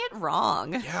pacing it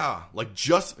wrong. Yeah, like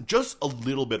just a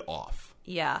little bit off.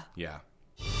 Yeah. Yeah.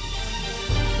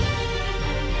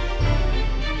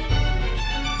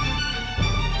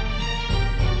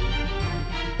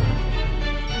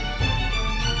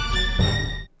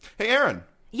 Hey, Aaron.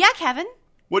 Yeah, Kevin.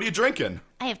 What are you drinking?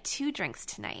 I have 2 drinks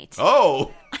tonight.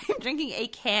 Oh. I'm drinking a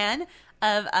can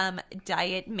of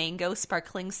Diet Mango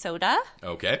Sparkling Soda.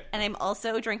 Okay. And I'm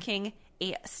also drinking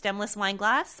a stemless wine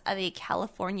glass of a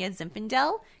California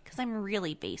Zinfandel because I'm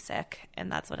really basic,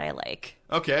 and that's what I like.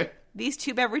 Okay. These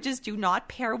 2 beverages do not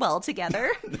pair well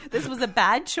together. This was a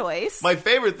bad choice. My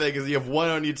favorite thing is you have one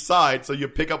on each side, so you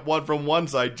pick up one from one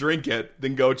side, drink it,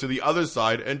 then go to the other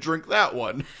side and drink that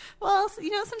one. Well,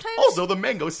 sometimes... Also, the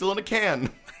mango's still in a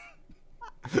can.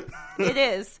 It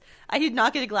is. I did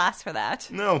not get a glass for that.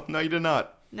 No, you did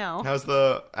not. No. How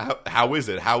is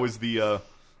it? How is the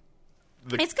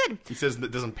It's good. He says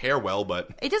it doesn't pair well, but...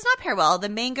 It does not pair well. The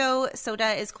mango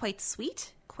soda is quite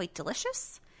sweet, quite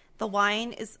delicious. The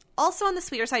wine is also on the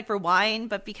sweeter side for wine,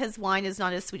 but because wine is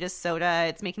not as sweet as soda,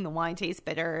 it's making the wine taste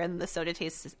bitter, and the soda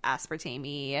tastes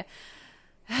aspartame-y.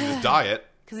 Because it's diet.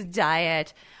 Because it's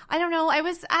diet. I don't know. I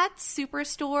was at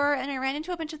Superstore, and I ran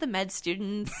into a bunch of the med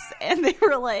students, and they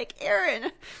were like,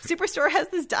 Aaron, Superstore has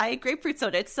this diet grapefruit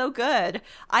soda. It's so good.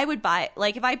 I would buy it.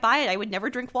 Like, if I buy it, I would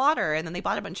never drink water. And then they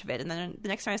bought a bunch of it. And then the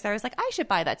next time I was there, I was like, I should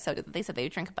buy that soda that they said they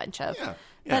would drink a bunch of. Yeah.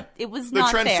 But it was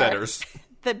not fair. They're trendsetters.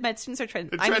 The med students are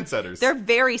trendsetters. They're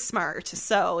very smart,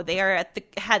 so they are at the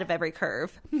head of every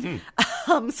curve.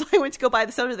 So I went to go buy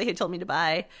the soda they had told me to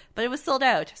buy, but it was sold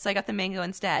out, so I got the mango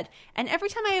instead. And every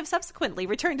time I have subsequently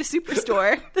returned to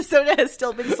Superstore, the soda has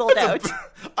still been sold out.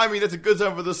 That's a good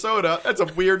time for the soda. That's a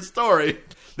weird story.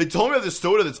 They told me of this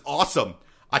soda that's awesome.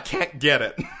 I can't get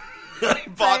it.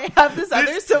 I have this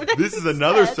other soda. This is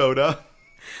another soda.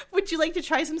 Would you like to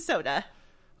try some soda?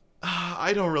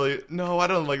 I don't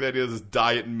like the idea of this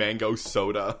diet mango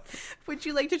soda. Would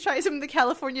you like to try some of the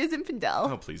California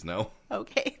Zinfandel? Oh, please no.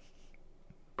 Okay.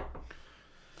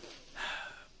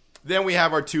 Then we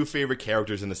have our 2 favorite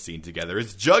characters in the scene together.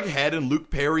 It's Jughead and Luke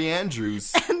Perry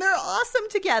Andrews. And they're awesome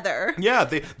together. Yeah,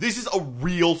 this is a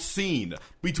real scene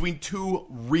between 2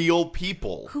 real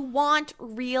people. Who want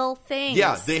real things.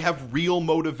 Yeah, they have real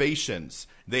motivations.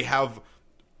 They have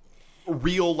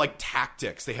real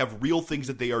tactics. They have real things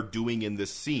that they are doing in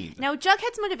this scene. Now,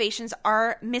 Jughead's motivations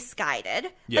are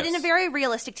misguided, but in a very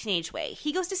realistic teenage way.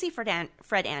 He goes to see Fred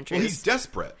Andrews. Well, he's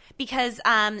desperate because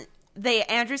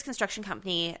the Andrews Construction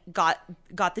Company got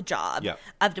the job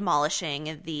of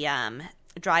demolishing the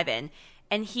drive-in,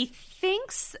 and he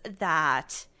thinks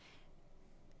that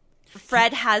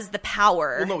Fred has the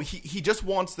power. Well, no, he just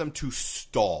wants them to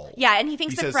stall. Yeah, and he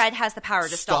thinks that Fred has the power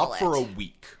to stall it. Stop for a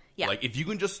week. Yeah. If you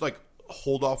can just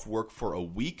hold off work for a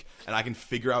week and I can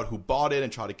figure out who bought it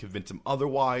and try to convince him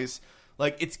otherwise.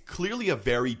 It's clearly a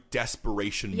very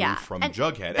desperation move from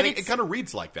Jughead. And it kind of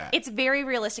reads like that. It's very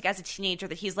realistic as a teenager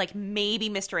that he's like, maybe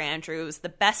Mr. Andrews, the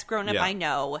best grown-up I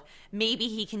know, maybe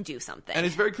he can do something. And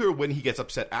it's very clear when he gets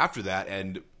upset after that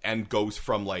and goes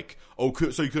from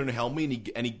so you couldn't help me,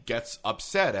 and he gets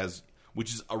upset as,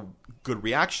 which is a good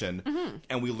reaction. Mm-hmm.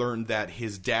 And we learned that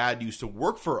his dad used to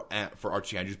work for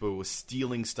Archie Andrews, but was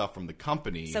stealing stuff from the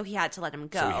company. So he had to let him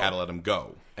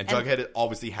go. And Jughead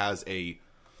obviously has a...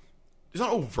 It's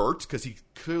not overt, because he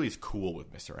clearly is cool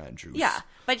with Mr. Andrews. Yeah,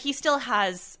 but he still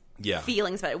has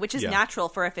feelings about it, which is natural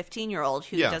for a 15-year-old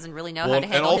who doesn't really know how to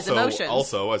handle his emotions.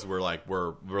 Also, as we're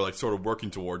sort of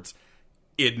working towards,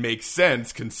 it makes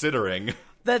sense considering...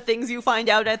 The things you find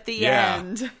out at the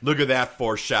end. Look at that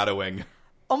foreshadowing.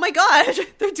 Oh my god,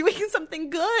 they're doing something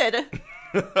good.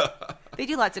 They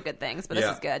do lots of good things, but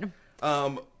this is good.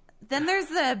 Then there's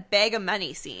the bag of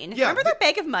money scene. Yeah, remember the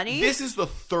bag of money? This is the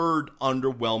third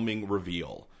underwhelming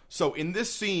reveal. So in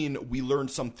this scene, we learn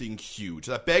something huge.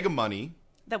 That bag of money...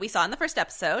 That we saw in the first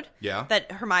episode. Yeah.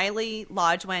 That Hermione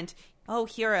Lodge went, oh,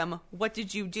 Hiram, what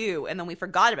did you do? And then we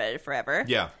forgot about it forever.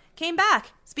 Yeah. Came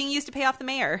back. It's being used to pay off the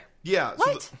mayor. Yeah.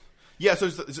 What?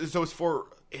 So it's for...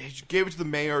 He gave it to the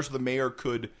mayor so the mayor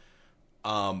could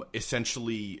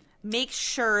essentially... Make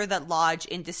sure that Lodge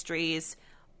Industries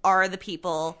are the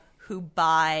people who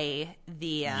buy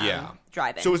the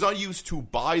drive-in. So it's not used to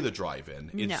buy the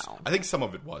drive-in. No. I think some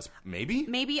of it was. Maybe?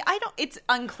 I don't... It's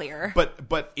unclear.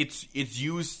 But it's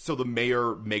used so the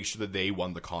mayor makes sure that they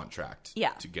won the contract.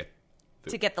 Yeah. To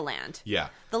get the land. Yeah.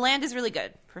 The land is really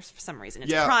good for some reason.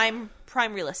 It's prime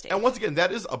real estate. And once again,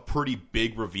 that is a pretty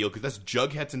big reveal because that's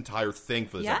Jughead's entire thing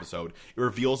for this episode. It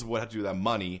reveals what had to do with that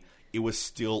money. It was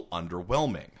still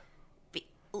underwhelming.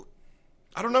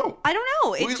 I don't know.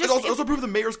 It also proved the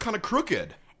mayor's kind of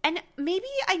crooked. And maybe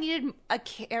I needed a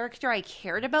character I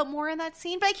cared about more in that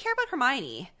scene, but I care about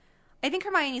Hermione. I think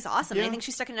Hermione's awesome. Yeah. And I think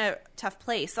she's stuck in a tough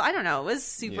place. So I don't know. It was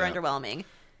super underwhelming.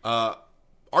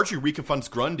 Archie reconfronts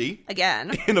Grundy.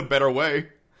 Again. In a better way.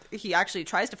 He actually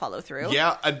tries to follow through.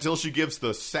 Yeah, until she gives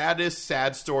the saddest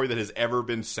sad story that has ever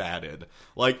been sadded.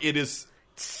 Like, it is...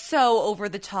 So over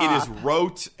the top. It is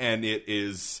rote, and it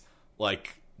is,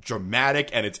 like... dramatic,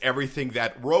 and it's everything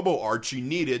that Robo Archie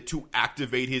needed to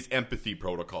activate his empathy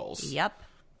protocols. Yep.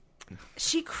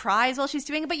 She cries while she's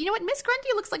doing it, but you know what? Miss Grundy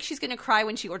looks like she's going to cry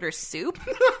when she orders soup.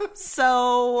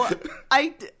 So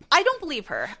I don't believe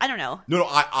her. I don't know. No,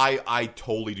 I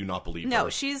totally do not believe her. No,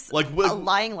 she's like a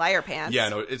lying liar pants. Yeah,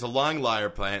 no, it's a lying liar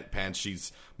pants.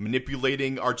 She's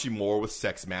manipulating Archie more with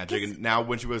sex magic, and now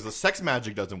when she was the sex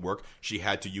magic doesn't work, she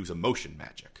had to use emotion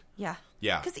magic. Yeah.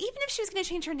 Yeah. Because even if she was going to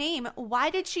change her name, why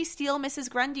did she steal Mrs.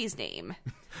 Grundy's name?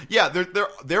 Yeah,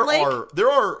 there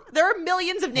are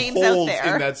millions of names holes out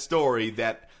there in that story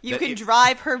that you can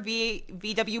drive her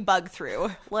VW bug through.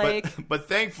 Like, but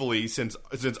thankfully, since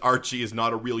Archie is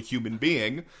not a real human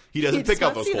being, he doesn't pick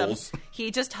up those holes. He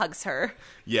just hugs her.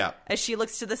 Yeah. As she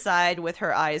looks to the side with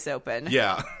her eyes open.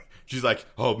 Yeah. She's like,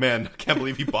 oh man, I can't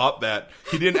believe he bought that.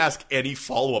 He didn't ask any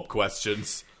follow-up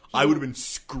questions. I would have been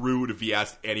screwed if he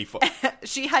asked any...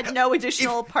 She had no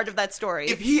additional part of that story.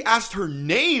 If he asked her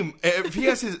name, if he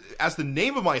asked the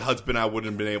name of my husband, I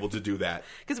wouldn't have been able to do that.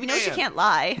 Because we know she can't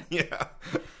lie. Yeah.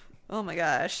 Oh my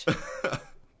gosh. And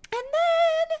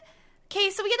then... Okay,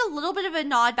 so we get a little bit of a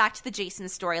nod back to the Jason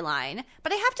storyline.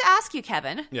 But I have to ask you,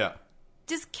 Kevin. Yeah.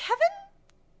 Does Kevin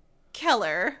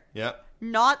Keller... Yeah.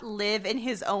 not live in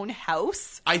his own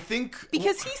house? I think...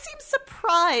 Because he seems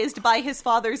surprised by his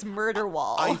father's murder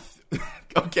wall.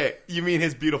 Okay, you mean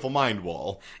his beautiful mind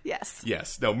wall. Yes.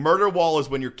 Yes. No, murder wall is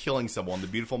when you're killing someone. The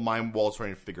beautiful mind wall is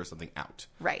trying to figure something out.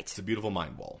 Right. It's a beautiful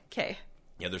mind wall. Okay.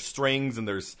 Yeah, there's strings and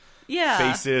there's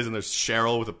faces and there's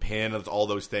Cheryl with a pin and there's all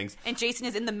those things. And Jason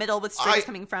is in the middle with strings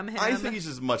coming from him. I think he's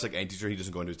as much like any teacher. He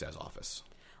doesn't go into his dad's office.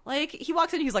 Like, he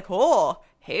walks in and he's like, oh,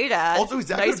 hey, Dad. Also, his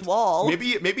dad nice wall.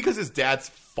 Maybe because his dad's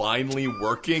finally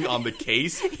working on the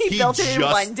case. he built it in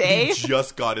one day. He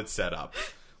just got it set up.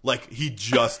 Like, he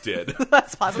just did.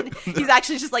 That's possible. He's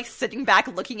actually just, like, sitting back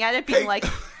looking at it, being like,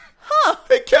 huh.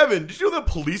 Hey, Kevin, did you know that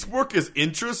police work is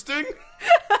interesting?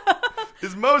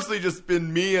 It's mostly just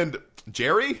been me and...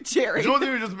 Jerry? It's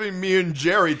mostly just been me and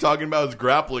Jerry talking about his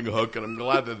grappling hook, and I'm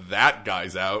glad that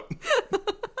guy's out.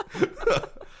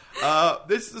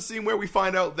 This is the scene where we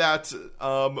find out that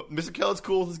Mr. Keller's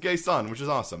cool with his gay son, which is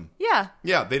awesome. Yeah.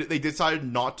 Yeah, they decided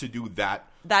not to do that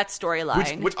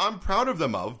storyline. Which I'm proud of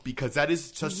them of, because that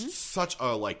is just such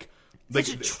a, such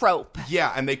a trope.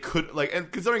 Yeah, and they could,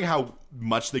 and considering how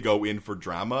much they go in for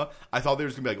drama, I thought they were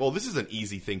just going to be like, well, this is an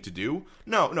easy thing to do.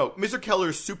 No, Mr. Keller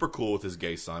is super cool with his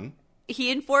gay son. He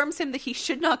informs him that he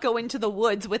should not go into the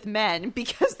woods with men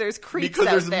because there's creeps out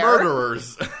there. Because there's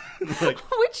murderers.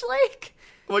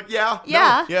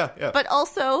 Yeah. But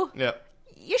also,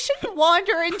 you shouldn't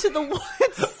wander into the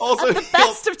woods also, at the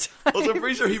best of times. Also, I'm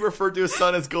pretty sure he referred to his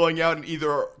son as going out and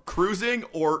either cruising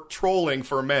or trolling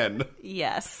for men.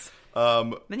 Yes.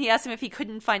 Then he asked him if he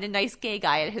couldn't find a nice gay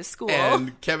guy at his school.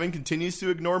 And Kevin continues to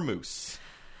ignore Moose.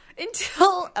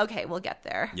 Okay, we'll get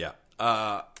there. Yeah.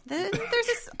 There's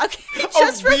this... Okay,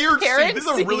 just for weird parent scene. This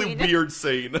is a really weird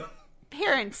scene.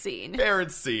 Parent scene.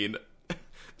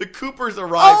 The Coopers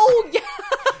arrive. Oh, yeah.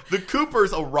 The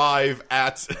Coopers arrive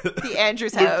at the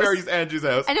Andrews Luke house. Perry's Andrews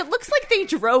house. And it looks like they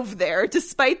drove there,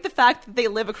 despite the fact that they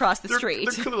live across the street.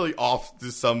 They're clearly off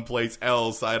to someplace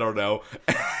else. I don't know.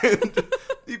 And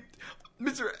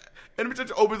Mr.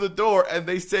 opens the door, and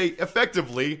they say,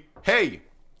 effectively, hey,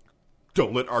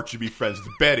 don't let Archie be friends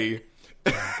with Betty.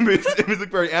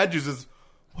 Mr. Perry Andrews says,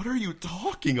 what are you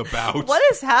talking about? What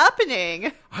is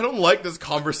happening? I don't like this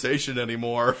conversation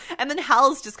anymore. And then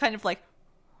Hal's just kind of like,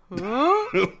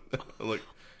 huh? Like,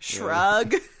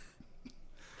 shrug.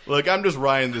 Look, I'm just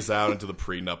riding this out until the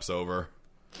prenup's over.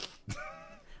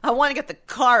 I want to get the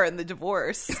car in the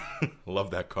divorce.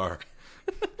 Love that car.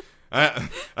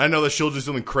 I know that she'll do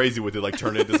something crazy with it, like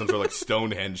turn it into some sort of like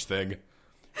Stonehenge thing.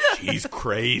 She's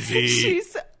crazy.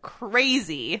 She's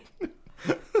crazy.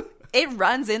 It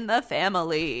runs in the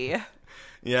family.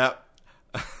 Yeah.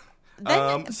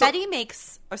 Then Betty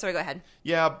makes... Oh, sorry, go ahead.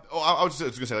 Yeah. I was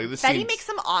just going to say, like, this Betty scene, makes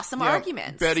some awesome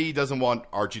arguments. Betty doesn't want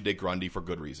Archie Dick Grundy for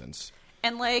good reasons.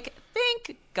 And, like,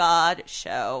 thank God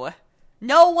show.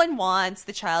 No one wants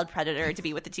the child predator to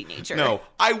be with the teenager. No.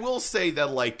 I will say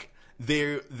that, like,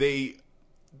 they're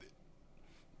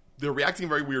reacting in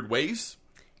very weird ways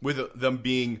with them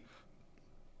being...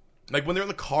 Like, when they're in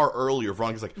the car earlier,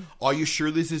 Veronica's like, are you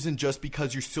sure this isn't just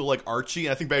because you're still like Archie?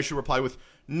 And I think Betty should reply with,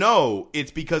 no,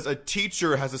 it's because a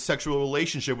teacher has a sexual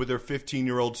relationship with their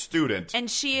 15-year-old student.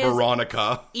 And she is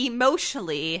Veronica.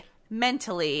 Emotionally,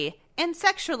 mentally, and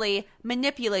sexually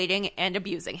manipulating and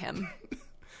abusing him.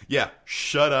 Yeah,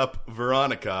 shut up,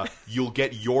 Veronica. You'll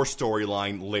get your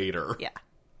storyline later. Yeah.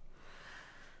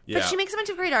 But she makes a bunch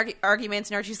of great arguments,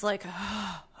 and Archie's like,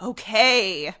 oh,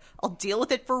 okay, I'll deal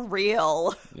with it for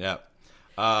real. Yeah.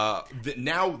 Now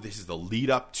this is the lead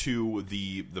up to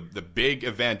the big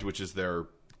event, which is their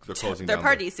closing their down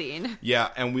party scene. Yeah,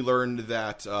 and we learned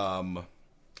that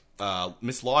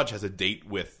Miss Lodge has a date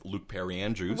with Luke Perry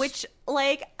Andrews. Which,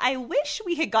 like, I wish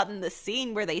we had gotten the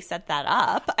scene where they set that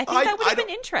up. I think that would have been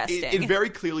interesting. It very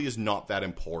clearly is not that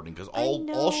important, because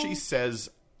all she says...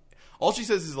 All she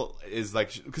says is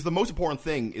like, because the most important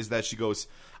thing is that she goes,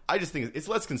 I just think it's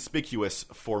less conspicuous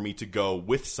for me to go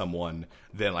with someone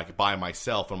than like by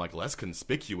myself. I'm like, less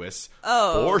conspicuous.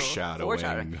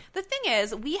 Foreshadowing. The thing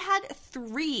is, we had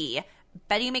 3.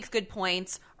 Betty makes good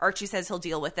points. Archie says he'll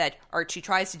deal with it. Archie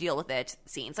tries to deal with it.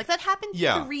 Scenes like that happened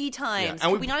 3 times. Yeah. And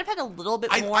could we not have had a little bit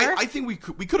more? I think we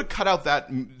could have cut out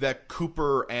that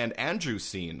Cooper and Andrew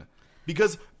scene,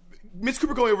 because Miss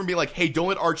Cooper going over and being like, hey, don't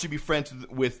let Archie be friends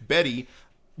with Betty.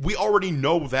 We already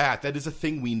know that. That is a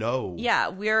thing we know. Yeah,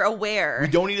 we're aware. We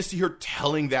don't need to see her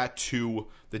telling that to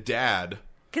the dad.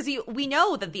 Because we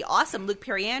know that the awesome Luke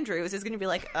Perry Andrews is going to be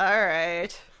like, all right.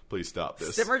 Please stop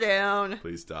this. Simmer down.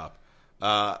 Please stop.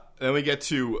 Then we get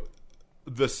to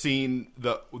the scene,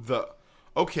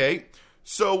 okay,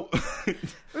 so...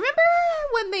 Remember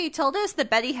when they told us that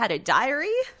Betty had a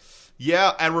diary?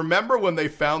 Yeah, and remember when they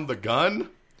found the gun?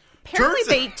 Apparently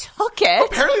they took it.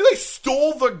 Apparently they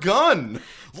stole the gun.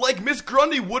 Like, Miss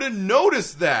Grundy wouldn't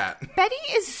notice that. Betty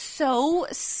is so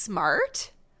smart.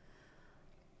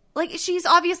 Like, she's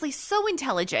obviously so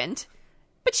intelligent.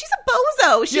 But she's a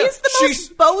bozo. She's the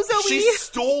most bozo-y. She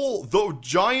stole the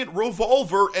giant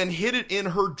revolver and hid it in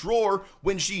her drawer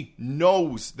when she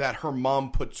knows that her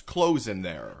mom puts clothes in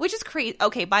there. Which is crazy.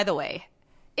 Okay, by the way,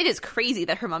 it is crazy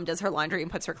that her mom does her laundry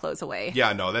and puts her clothes away.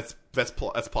 Yeah, no, that's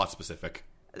plot specific.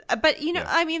 But, you know, yeah.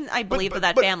 I mean, I believe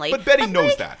that family. But Betty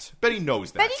knows that. Betty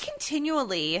knows that. Betty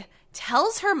continually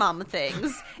tells her mom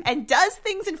things and does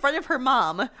things in front of her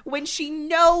mom when she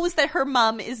knows that her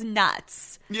mom is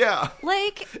nuts. Yeah.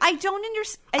 Like, I don't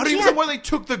understand. I don't even understand why they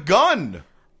took the gun.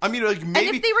 I mean, like, maybe...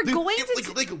 And if they were going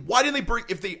to... Like, why didn't they bring...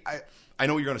 I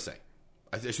know what you're going to say.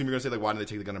 I assume you're going to say, like, why didn't they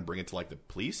take the gun and bring it to, like, the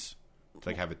police? To,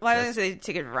 like, have it... Why didn't they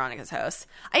take it to Veronica's house?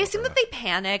 I assume that they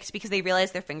panicked because they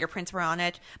realized their fingerprints were on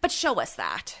it. But show us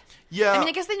that. Yeah. I mean,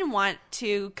 I guess they didn't want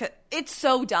to... It's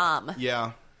so dumb.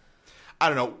 Yeah. I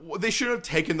don't know. They should have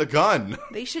taken the gun.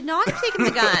 They should not have taken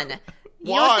the gun.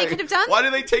 You Why? know what they could have done? Why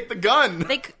did they take the gun? I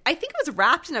think it was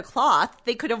wrapped in a cloth.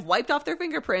 They could have wiped off their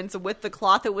fingerprints with the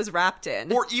cloth it was wrapped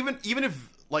in. Or even if,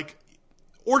 like...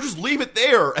 Or just leave it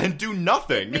there and do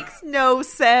nothing. It makes no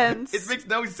sense. It makes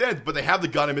no sense. But they have the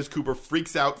gun and Miss Cooper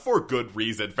freaks out for good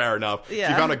reason. Fair enough. Yeah.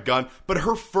 She found a gun. But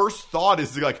her first thought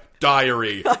is like,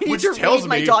 diary. I need to read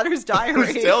my daughter's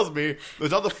diary. Which tells me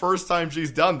it's not the first time she's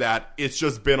done that. It's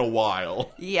just been a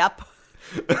while. Yep.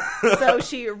 So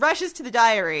she rushes to the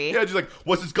diary. Yeah, she's like,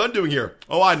 what's this gun doing here?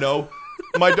 Oh, I know.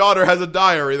 My daughter has a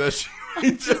diary that she...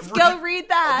 Just go read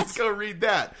that. Just go read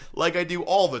that. Like I do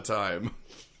all the time.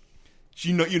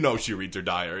 You know she reads her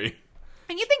diary.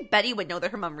 And you think Betty would know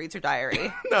that her mom reads her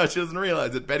diary. No, she doesn't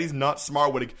realize it. Betty's not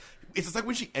smart when it's just like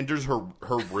when she enters her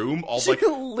room, she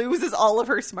loses all of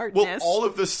her smartness. Well, all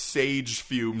of the sage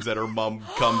fumes that her mom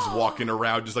comes walking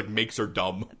around just like makes her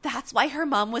dumb. That's why her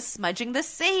mom was smudging the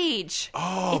sage.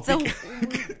 Oh, it's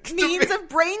a means of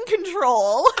brain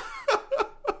control.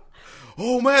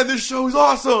 Oh man, this show's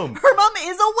awesome. Her mom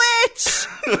is a witch.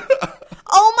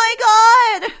 Oh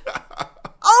my god.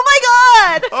 Oh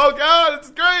my god. Oh god,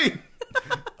 it's great.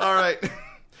 All right.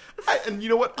 And you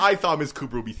know what? I thought Miss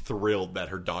Cooper would be thrilled that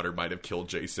her daughter might have killed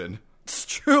Jason. It's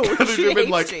true. She hates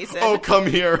like, Jason. Oh, come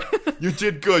here. You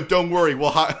did good. Don't worry.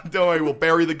 We'll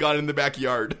bury the gun in the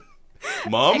backyard.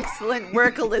 Mom? Excellent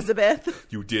work, Elizabeth.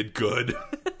 You did good.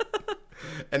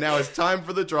 And now it's time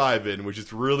for the drive-in, which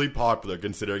is really popular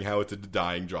considering how it's a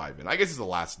dying drive-in. I guess it's the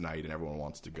last night and everyone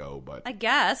wants to go, but... I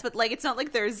guess, but like it's not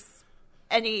like there's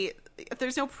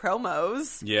no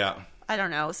promos. Yeah. I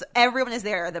don't know. So everyone is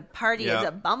there. The party is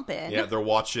a bumpin'. Yeah, they're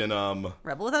watching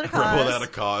Rebel Without a Cause. Rebel Without a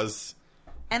Cause.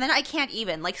 And then I can't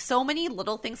even. Like, so many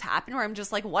little things happen where I'm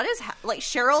just like, what is... like,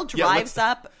 Cheryl drives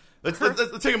up... Let's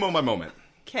take a moment by moment.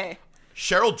 Okay.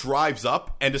 Cheryl drives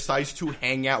up and decides to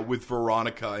hang out with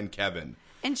Veronica and Kevin.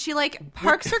 And she, like,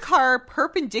 parks her car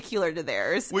perpendicular to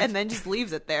theirs and then just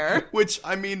leaves it there. Which,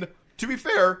 I mean, to be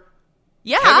fair...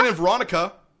 Yeah. Kevin and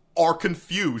Veronica... are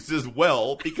confused as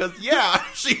well because,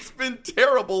 she's been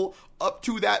terrible up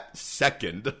to that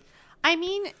second. I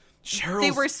mean,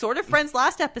 they were sort of friends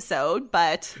last episode,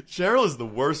 but... Cheryl is the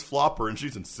worst flopper and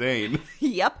she's insane.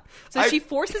 Yep. So she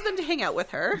forces them to hang out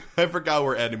with her. I forgot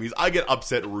we're enemies. I get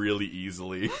upset really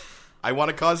easily. I want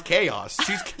to cause chaos.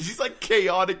 She's like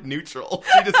chaotic neutral.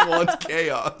 She just wants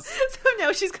chaos. So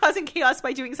now she's causing chaos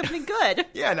by doing something good.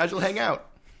 Yeah, now she'll hang out.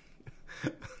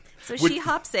 So she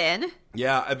hops in.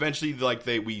 Yeah, eventually, like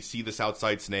we see the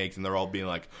Southside Snakes, and they're all being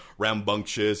like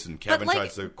rambunctious, and Kevin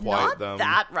tries to quiet them. Not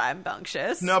that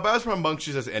rambunctious. No, but as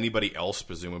rambunctious as anybody else,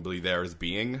 presumably there is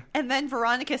being. And then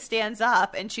Veronica stands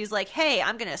up, and she's like, "Hey,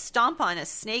 I'm gonna stomp on a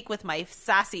snake with my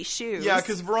sassy shoes." Yeah,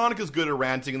 because Veronica's good at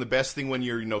ranting, and the best thing when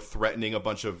you're threatening a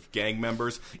bunch of gang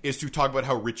members is to talk about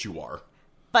how rich you are.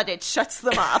 But it shuts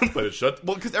them up.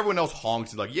 Well, because everyone else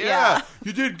honks and like, yeah,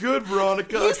 you did good,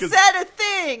 Veronica. You said a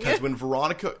thing.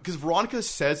 Because Veronica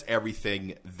says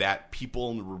everything that people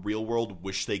in the real world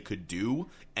wish they could do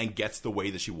and gets the way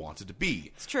that she wants it to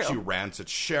be. It's true. She rants at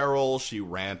Cheryl. She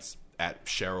rants at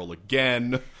Cheryl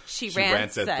again. She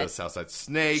rants at the Southside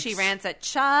Snakes. She rants at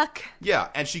Chuck. Yeah,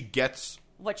 and she gets...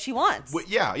 what she wants.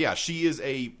 Yeah. She is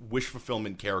a wish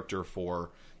fulfillment character for...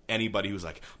 anybody who's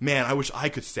like, man, I wish I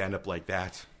could stand up like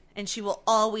that. And she will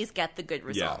always get the good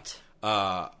result.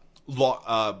 Yeah.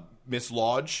 Miss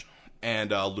Lodge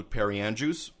and Luke Perry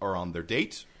Andrews are on their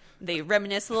date. They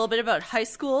reminisce a little bit about high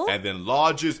school. And then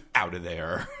Lodge is out of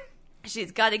there.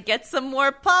 She's got to get some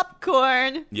more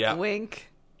popcorn. Yeah. Wink.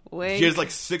 Wink. She has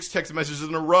like 6 text messages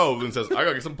in a row and says, I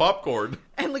gotta get some popcorn.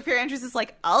 And Luke Perry Andrews is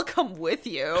like, I'll come with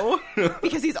you.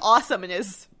 Because he's awesome and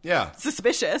is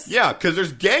suspicious. Yeah, because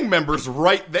there's gang members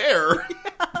right there.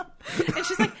 Yeah. And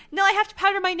she's like, no, I have to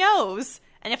powder my nose.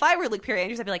 And if I were Luke Perry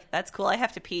Andrews, I'd be like, that's cool, I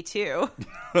have to pee too.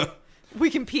 We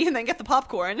can pee and then get the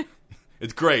popcorn.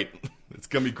 It's great. It's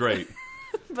gonna be great.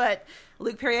 But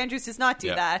Luke Perry Andrews does not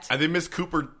do that. And then Miss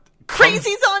Cooper...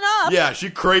 crazy's on up. Yeah, she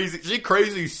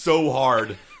crazy so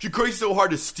hard. She crazy so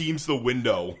hard it steams the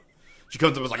window. She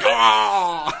comes up and is like,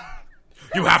 ah!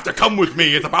 You have to come with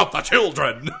me. It's about the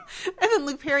children. And then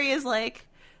Luke Perry is like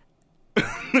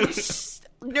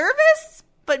nervous,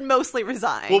 but mostly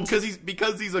resigned. Well, because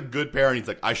he's a good parent. He's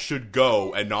like, I should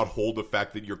go and not hold the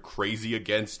fact that you're crazy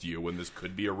against you when this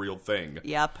could be a real thing.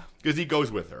 Yep. Because he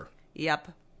goes with her. Yep.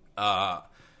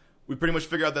 We pretty much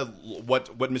figure out that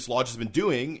what Miss Lodge has been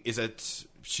doing is that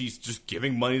she's just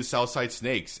giving money to Southside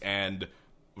Snakes, and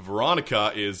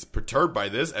Veronica is perturbed by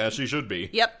this, as she should be.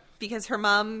 Yep, because her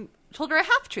mom told her a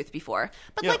half-truth before,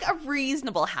 but like a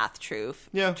reasonable half-truth.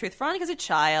 Yeah. Veronica's a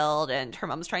child, and her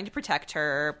mom's trying to protect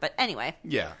her, but anyway.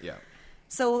 Yeah.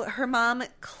 So her mom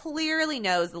clearly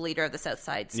knows the leader of the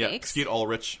Southside Snakes. Yeah,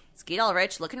 Skeet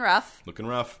Ulrich, looking rough.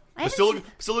 But still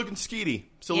looking skeety.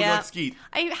 Still looking like Skeet.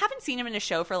 I haven't seen him in a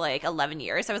show for like 11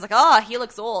 years. I was like, oh, he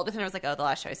looks old. And then I was like, oh, the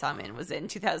last show I saw him in was in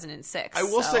 2006. I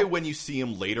will say when you see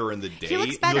him later in the day, he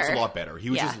looks a lot better.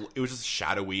 It was just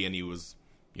shadowy and he was,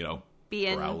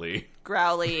 being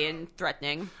growly and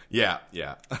threatening. Yeah.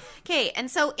 Okay, and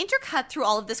so intercut through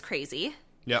all of this crazy.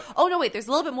 Yeah. Oh, no, wait, there's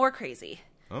a little bit more crazy.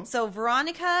 Oh. So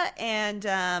Veronica and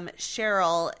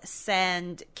Cheryl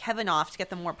send Kevin off to get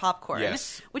them more popcorn.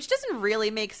 Yes. Which doesn't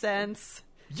really make sense.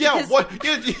 Yeah, because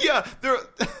what? Yeah.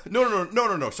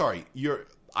 No. Sorry.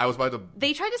 I was about to...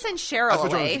 They tried to send Cheryl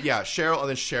away. Yeah, Cheryl, and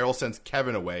then Cheryl sends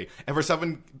Kevin away. And for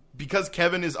something... Because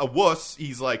Kevin is a wuss,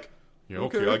 he's like... Yeah,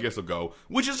 okay, I guess I'll go.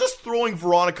 Which is just throwing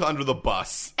Veronica under the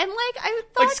bus. And, I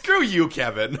thought... Like, screw you,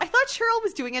 Kevin. I thought Cheryl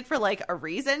was doing it for, a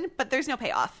reason, but there's no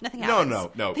payoff. Nothing happens.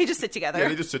 No. They just sit together. Yeah,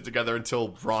 they just sit together until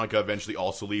Veronica eventually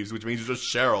also leaves, which means it's just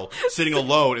Cheryl sitting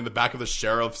alone in the back of the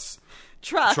sheriff's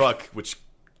truck, which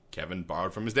Kevin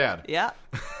borrowed from his dad. Yeah.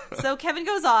 So Kevin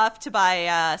goes off to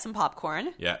buy some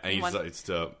popcorn. Yeah, and it's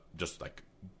to just,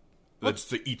 let's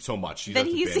to eat so much. Then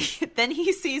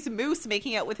he sees Moose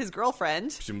making out with his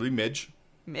girlfriend. Presumably Midge.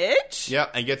 Midge? Yeah,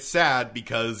 and gets sad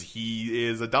because he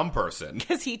is a dumb person.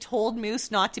 Because he told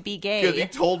Moose not to be gay. Because he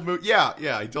told Moose,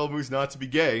 he told Moose not to be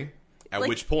gay. At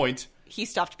which point... He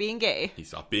stopped being gay.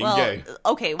 Gay.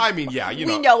 Okay. I mean, yeah,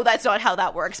 We know that's not how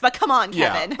that works, but come on,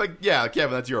 Kevin.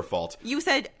 Kevin, that's your fault. You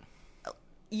said...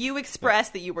 You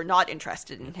expressed that you were not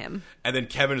interested in him. And then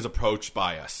Kevin is approached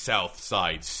by a South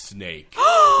Side snake.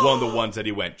 One of the ones that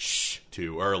he went shh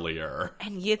to earlier.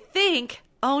 And you think,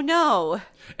 oh no.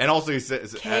 And also he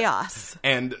says... Chaos.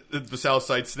 And the South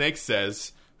Side snake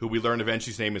says, who we learn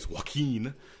eventually his name is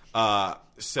Joaquin,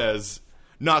 says,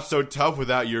 not so tough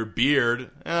without your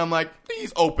beard. And I'm like,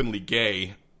 he's openly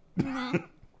gay.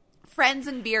 Friends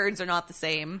and beards are not the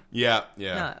same. Yeah.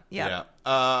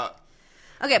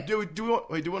 Okay. Do we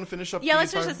want to finish up? Yeah,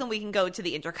 let's finish this and we can go to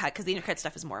the intercut because the intercut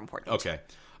stuff is more important. Okay.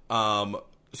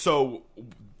 So,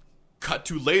 cut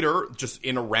to later, just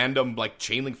in a random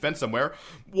chain link fence somewhere,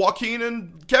 Joaquin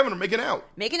and Kevin are making out.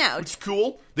 It's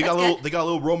cool. They got a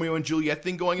little Romeo and Juliet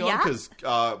thing going on because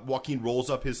Joaquin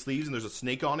rolls up his sleeves and there's a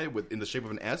snake on it in the shape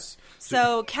of an S.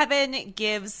 So Kevin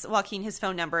gives Joaquin his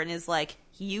phone number and is like,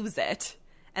 use it.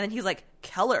 And then he's like,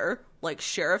 Keller, like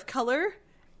Sheriff Keller.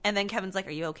 And then Kevin's like,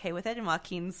 are you okay with it? And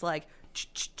Joaquin's like,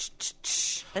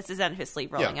 that's the sound of his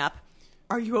sleeve rolling up.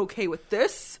 Are you okay with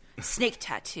this? Snake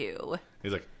tattoo.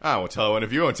 He's like, I won't tell anyone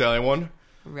if you won't tell anyone.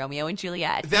 Romeo and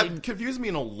Juliet. That confused me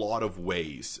in a lot of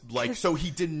ways. So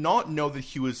he did not know that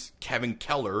he was Kevin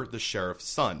Keller, the sheriff's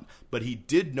son. But he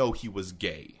did know he was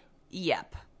gay.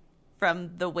 Yep.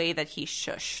 From the way that he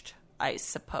shushed, I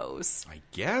suppose. I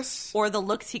guess? Or the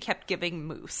looks he kept giving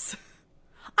Moose.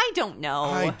 I don't know.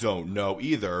 I don't know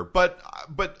either. But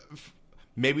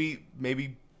maybe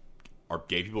are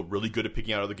gay people really good at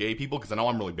picking out other gay people? Because I know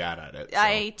I'm really bad at it. So.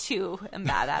 I, too, am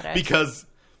bad at it. Because,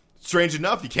 strange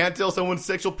enough, you can't tell someone's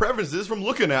sexual preferences from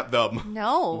looking at them.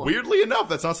 No. Weirdly enough,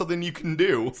 that's not something you can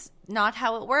do. It's not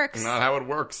how it works. Not how it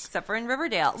works. Except for in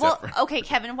Riverdale. Okay,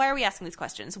 Kevin, why are we asking these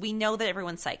questions? We know that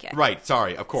everyone's psychic. Right,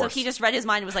 sorry, of course. So he just read his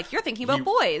mind and was like, you're thinking about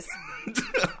boys.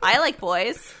 I like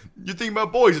boys. You're thinking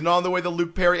about boys, and not in the way that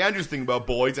Luke Perry Andrews thinking about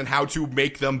boys and how to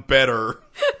make them better.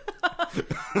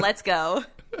 Let's go.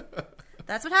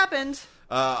 That's what happened.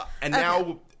 And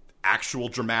now actual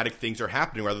dramatic things are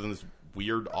happening rather than this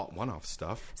weird one-off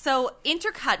stuff. So,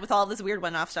 intercut with all this weird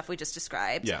one-off stuff we just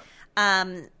described. Yeah.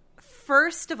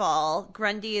 First of all,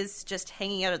 Grundy is just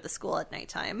hanging out at the school at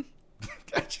nighttime.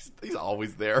 He's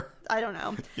always there. I don't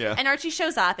know. Yeah. And Archie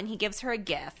shows up and he gives her a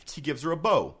gift. He gives her a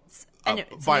bow. And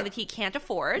it's something that he can't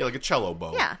afford. Yeah, like a cello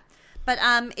bow. Yeah. But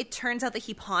it turns out that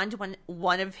he pawned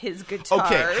one of his guitars.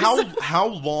 Okay, how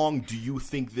long do you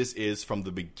think this is from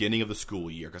the beginning of the school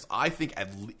year? Because I think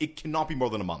it cannot be more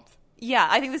than a month. Yeah,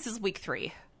 I think this is week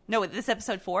 3. No, this is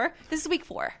episode 4. This is week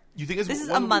 4. You think this is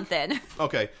a month in?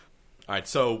 Okay. All right,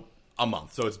 so a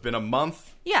month. So it's been a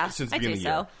month since the beginning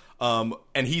of the year.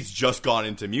 And he's just gone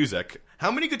into music. How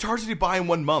many guitars did he buy in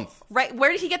 1 month? Right.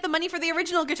 Where did he get the money for the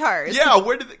original guitars? Yeah,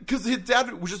 because his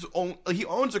dad was just he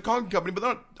owns a concrete company, but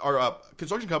not our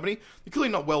construction company. They're clearly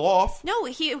not well off. No,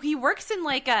 he works in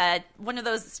like one of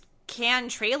those can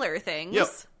trailer things. Yeah,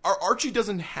 Archie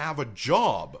doesn't have a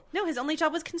job. No, his only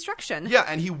job was construction. Yeah,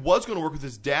 and he was going to work with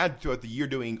his dad throughout the year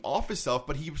doing office stuff,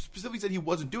 but he specifically said he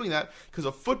wasn't doing that because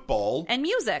of football and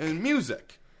music.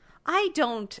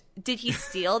 Did he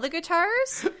steal the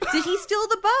guitars? Did he steal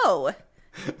the bow?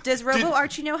 Does Robo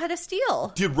Archie know how to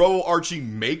steal? Did Robo Archie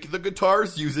make the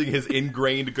guitars using his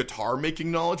ingrained guitar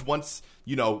making knowledge once,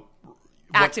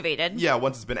 activated?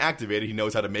 Once it's been activated, he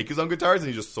knows how to make his own guitars and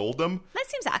he just sold them? That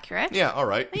seems accurate. Yeah, all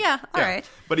right. Yeah, all right.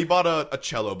 But he bought a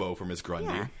cello bow from Miss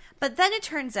Grundy. Yeah. But then it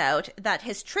turns out that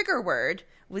his trigger word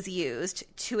was used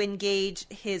to engage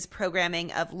his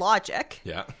programming of logic.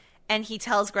 Yeah. And he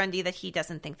tells Grundy that he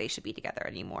doesn't think they should be together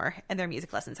anymore, and their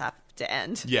music lessons have to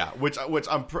end. Yeah, which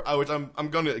I'm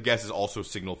going to guess is also a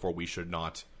signal for we should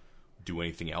not do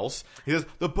anything else. He says,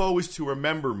 the bow is to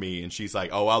remember me. And she's like,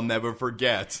 oh, I'll never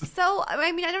forget. So,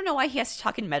 I mean, I don't know why he has to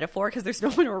talk in metaphor because there's no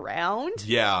one around.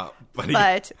 Yeah.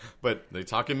 But they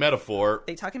talk in metaphor.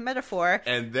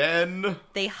 And then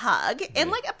they hug in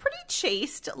like a pretty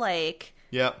chaste, like...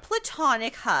 Yeah.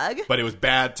 Platonic hug. But it was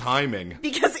bad timing.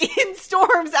 Because in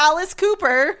storms Alice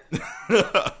Cooper.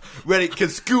 Ready,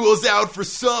 because school's out for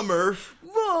summer.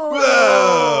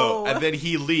 Whoa. And then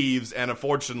he leaves, and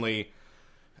unfortunately,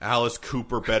 Alice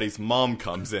Cooper, Betty's mom,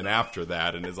 comes in after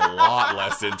that and is a lot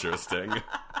less interesting.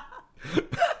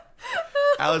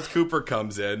 Alice Cooper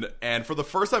comes in, and for the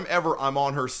first time ever, I'm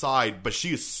on her side, but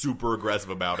she is super aggressive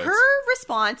about it. Her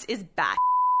response is bat.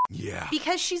 Yeah.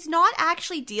 Because she's not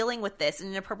actually dealing with this in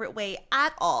an appropriate way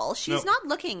at all. She's not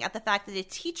looking at the fact that a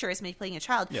teacher is manipulating a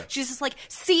child. Yeah. She's just like,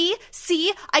 see,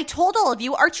 I told all of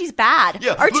you, Archie's bad.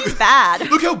 Yeah, Archie's bad.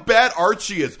 Look how bad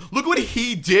Archie is. Look what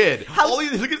he did.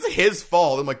 Look, it's his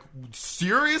fault. I'm like,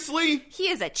 seriously? He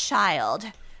is a child.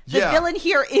 The villain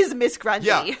here is Miss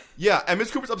Grundy. Yeah, and Miss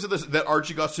Cooper's upset that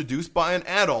Archie got seduced by an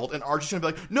adult, and Archie's trying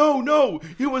to be like, no,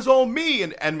 it was all me.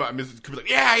 And Miss Cooper's like,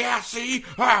 yeah, see?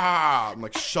 Ah. I'm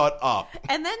like, shut up.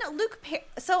 And then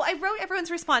so I wrote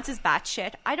everyone's response is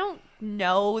batshit. I don't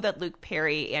know that Luke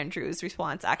Perry Andrews'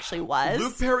 response actually was.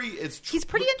 Luke Perry is... He's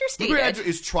pretty understated. Luke Perry Andrews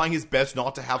is trying his best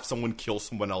not to have someone kill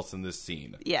someone else in this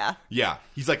scene. Yeah. Yeah.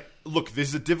 He's like, look, this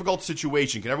is a difficult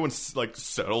situation. Can everyone, like,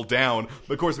 settle down?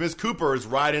 But, of course, Miss Cooper is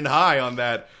riding high on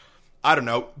that, I don't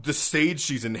know, the sage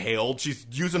she's inhaled. She's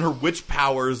using her witch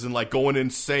powers and, like, going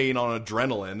insane on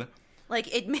adrenaline.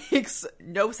 Like, it makes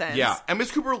no sense. Yeah. And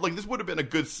Miss Cooper, like, this would have been a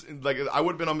good... Like, I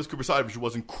would have been on Miss Cooper's side if she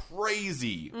wasn't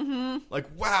crazy. Mm-hmm. Like,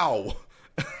 wow.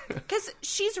 Because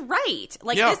she's right.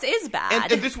 Like, this is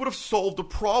bad. And this would have solved the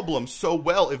problem so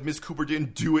well if Miss Cooper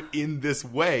didn't do it in this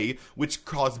way, which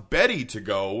caused Betty to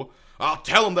go, I'll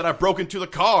tell him that I broke into the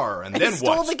car, and then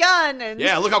stole what? the gun. And...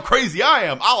 Yeah, look how crazy I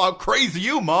am. I'll out-crazy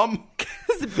you, Mom.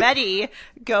 Because Betty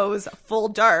goes full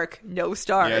dark, no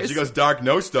stars. Yeah, she goes dark,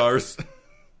 no stars.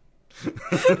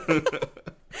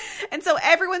 And so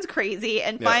everyone's crazy,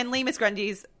 and finally Miss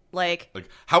Grundy's like,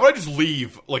 how about I just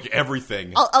leave, like,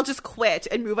 everything? I'll just quit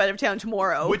and move out of town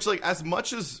tomorrow. Which, like, as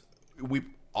much as we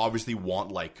obviously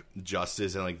want, like,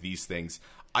 justice and, like, these things,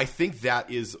 I think that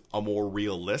is a more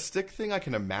realistic thing I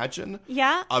can imagine.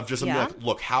 Yeah. Of just something like,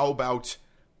 look, how about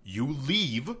you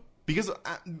leave? Because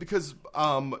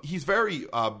he's very,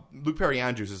 Luke Perry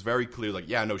Andrews is very clear, like,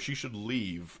 yeah, no, she should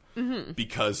leave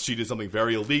because she did something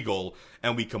very illegal,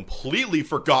 and we completely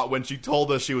forgot when she told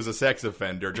us she was a sex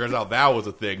offender. Turns out that was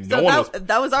a thing.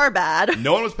 That was our bad.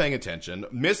 No one was paying attention.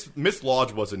 Miss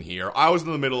Lodge wasn't here. I was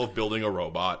in the middle of building a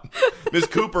robot. Miss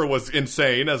Cooper was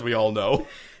insane, as we all know.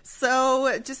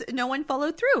 So, just no one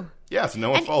followed through. Yeah, so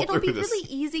no one followed through it'll be really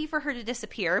easy for her to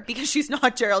disappear because she's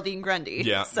not Geraldine Grundy.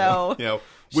 Yeah. So, you know,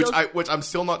 which I'm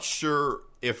still not sure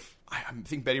if... I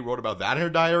think Betty wrote about that in her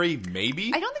diary.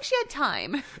 Maybe. I don't think she had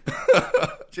time.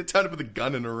 She had time to put the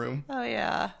gun in her room. Oh,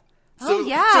 yeah. So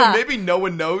maybe no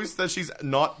one knows that she's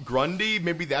not Grundy.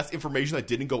 Maybe that's information that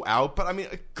didn't go out. But, I mean,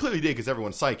 it clearly did because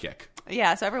everyone's psychic.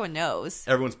 Yeah, so everyone knows.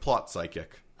 Everyone's plot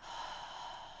psychic.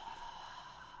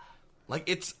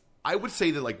 Like, I would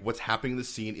say that, like, what's happening in the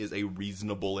scene is a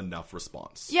reasonable enough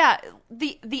response. Yeah,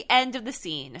 the end of the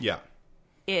scene. Yeah.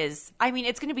 Is, I mean,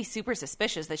 it's going to be super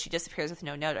suspicious that she disappears with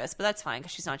no notice, but that's fine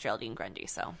because she's not Geraldine Grundy,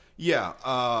 so.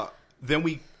 Yeah, then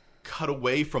we cut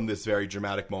away from this very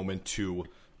dramatic moment to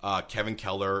Kevin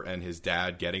Keller and his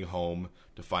dad getting home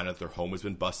to find out their home has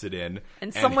been busted in.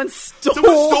 And someone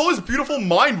stole his beautiful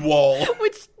mind wall.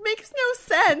 Which makes no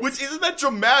sense. Which isn't that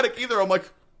dramatic either. I'm like,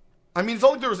 I mean, it's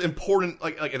not like there was important,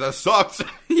 like that sucks.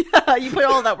 Yeah, you put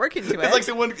all that work into it.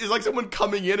 It's like someone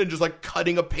coming in and just, like,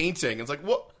 cutting a painting. It's like,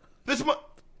 what?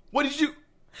 What did you...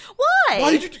 Why?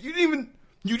 Why did you... You didn't even...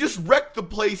 You just wrecked the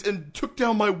place and took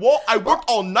down my wall. I worked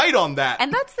all night on that.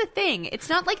 And that's the thing. It's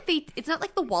not like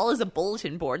the wall is a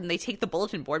bulletin board and they take the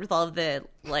bulletin board with all of the,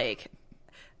 like,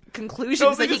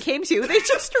 conclusions he came to. They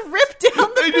just ripped down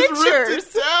the pictures.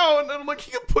 Just ripped it down. And I'm like,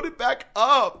 he can put it back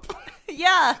up.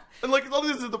 Yeah. And, like,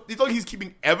 it's like he's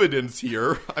keeping evidence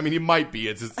here. I mean, he might be.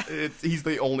 He's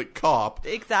the only cop.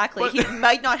 Exactly. He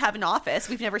might not have an office.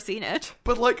 We've never seen it.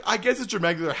 But, like, I guess it's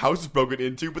dramatic that their house is broken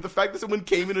into, but the fact that someone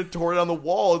came in and tore it on the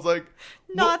wall is, like...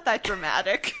 Not that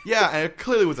dramatic. Yeah, and it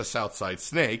clearly was a Southside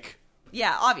snake.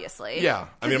 Yeah, obviously. Yeah.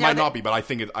 I mean, it might not be, but I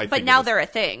think it... But now they're a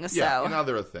thing, so... Yeah, now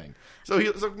they're a thing. So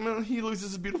he loses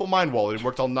his beautiful mind wall that he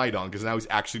worked all night on because now he's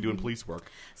actually doing police work.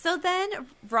 So then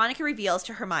Veronica reveals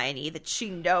to Hermione that she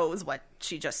knows what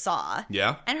she just saw.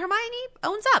 Yeah. And Hermione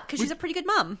owns up because she's a pretty good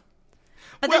mom.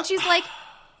 But then she's like,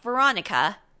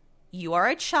 Veronica, you are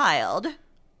a child.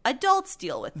 Adults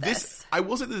deal with this. I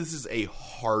will say that this is a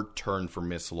hard turn for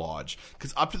Miss Lodge.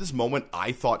 Because up to this moment,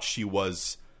 I thought she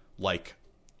was, like,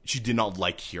 she did not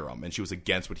like Hiram. And she was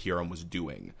against what Hiram was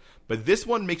doing. But this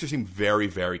one makes her seem very,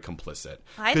 very complicit.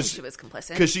 I think she was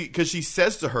complicit. Because she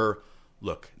says to her,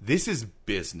 look, this is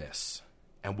business.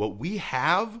 And what we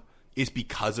have is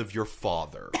because of your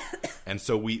father. And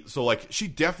so she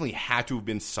definitely had to have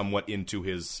been somewhat into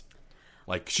his,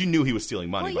 like, she knew he was stealing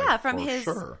money. Well, yeah, from his,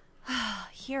 sure.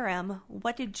 Hiram,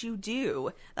 what did you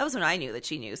do? That was when I knew that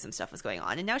she knew some stuff was going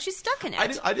on, and now she's stuck in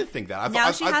it. I did think that.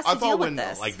 Now she has to deal with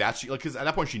this. Like that, because at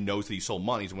that point she knows that he stole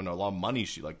money. So when a lot of money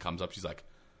she like comes up, she's like,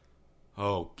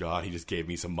 "Oh God, he just gave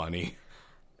me some money."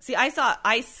 See, I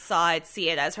see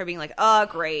it as her being like, "Oh,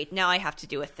 great, now I have to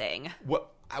do a thing."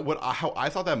 How I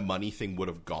thought that money thing would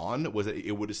have gone was that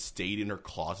it would have stayed in her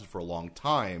closet for a long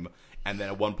time, and then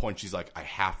at one point she's like, "I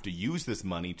have to use this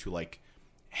money to like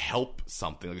help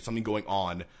something. Like there's something going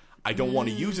on. I don't want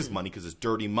to use this money because it's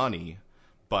dirty money."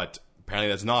 But apparently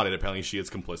that's not it. Apparently she is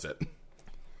complicit.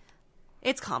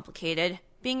 It's complicated.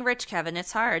 Being rich, Kevin,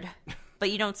 it's hard,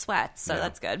 but you don't sweat, so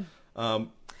that's good.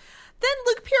 Then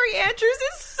Luke Perry Andrews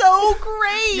is so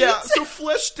great. Yeah, so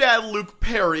Flesh Dad Luke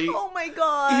Perry. Oh my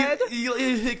God.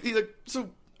 So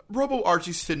Robo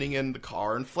Archie's sitting in the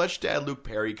car, and Flesh Dad Luke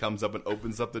Perry comes up and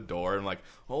opens up the door, and like,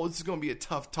 oh, this is going to be a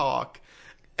tough talk.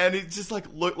 And it's just like,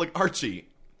 look, like, Archie,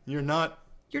 you're not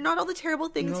all the terrible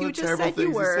things you just said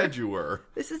you were.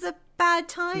 This is a bad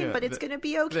time, but it's going to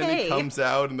be okay. Then he comes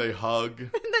out and they hug.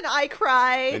 And then I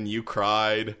cry. And you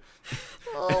cried.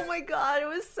 Oh my God, it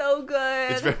was so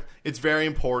good. It's very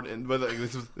important. But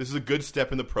this is a good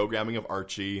step in the programming of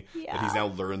Archie. Yeah. That he's now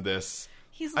learned this.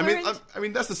 He's learned. I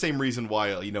mean, that's the same reason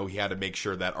why he had to make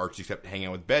sure that Archie kept hanging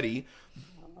out with Betty.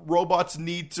 Robots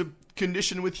need to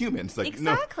condition with humans. Like,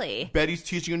 exactly. No, Betty's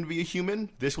teaching him to be a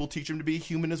human. This will teach him to be a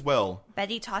human as well.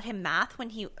 Betty taught him math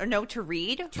to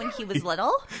read when he was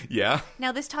little. Yeah.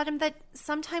 Now this taught him that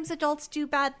sometimes adults do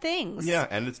bad things. Yeah,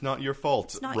 and it's not your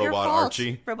fault. It's not Robot your fault,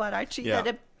 Archie. Robot Archie. Yeah. That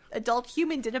an adult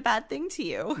human did a bad thing to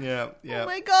you. Yeah. Oh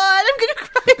my God, I'm gonna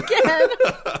cry again.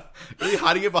 Really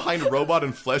hiding it behind Robot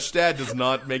and Flesh Dad does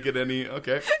not make it any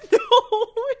okay. No,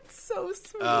 it's so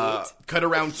sweet. Cut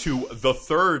around to the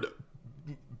third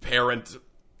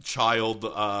parent-child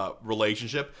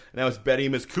relationship, and that was Betty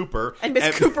and Miss Cooper. And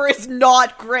Miss Cooper is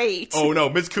not great. Oh no,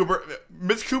 Miss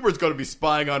Cooper's going to be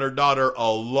spying on her daughter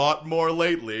a lot more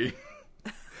lately.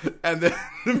 And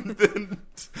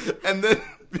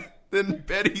then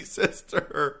Betty says to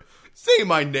her, "Say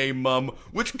my name, Mum,"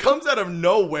 which comes out of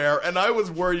nowhere, and I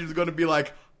was worried he was going to be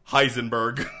like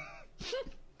Heisenberg.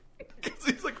 Because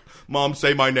he's like, "Mom,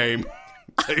 say my name."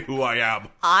 Say who I am.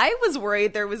 I was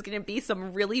worried there was going to be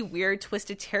some really weird,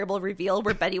 twisted, terrible reveal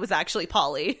where Betty was actually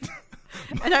Polly.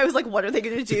 And I was like, what are they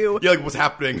going to do? Yeah, like, what's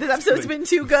happening? This episode's been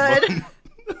too good.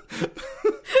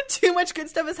 Too much good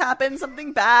stuff has happened.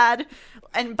 Something bad.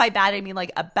 And by bad, I mean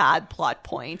like a bad plot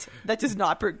point that does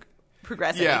not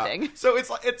progress anything. So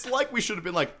it's like we should have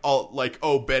been like,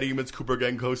 oh, Betty and Miss Cooper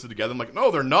getting closer together. I'm like,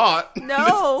 no, they're not.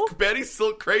 No. Betty's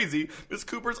still crazy. Miss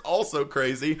Cooper's also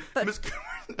crazy. But Miss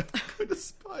Cooper's going to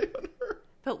spy on her.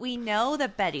 But we know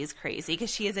that Betty's crazy because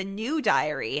she has a new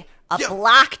diary,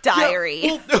 black diary.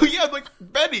 Yeah. Well, like,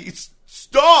 Betty,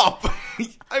 stop.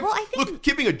 I think, look,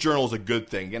 keeping a journal is a good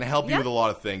thing. Going to help you with a lot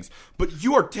of things. But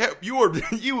you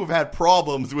have had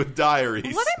problems with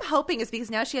diaries. What I'm hoping is because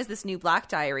now she has this new black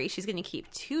diary, she's going to keep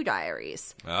two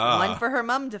diaries. One for her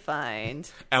mom to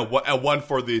find, and one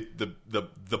for the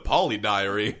Polly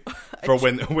diary for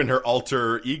when her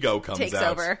alter ego takes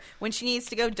over, when she needs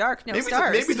to go dark. Maybe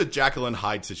it's a Jekyll and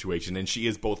Hyde situation, and she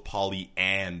is both Polly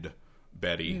and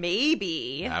Betty.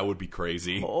 Maybe. That would be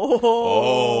crazy.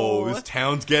 Oh, this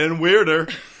town's getting weirder.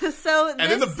 And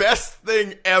then the best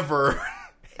thing ever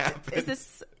happened.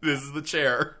 This is the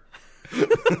chair.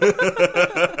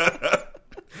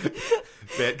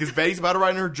 Because Betty's about to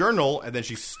write in her journal, and then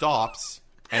she stops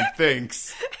and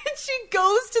thinks. And she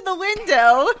goes to the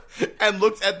window. And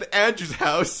looks at the Andrews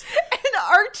house. And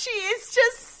Archie is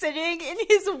just sitting in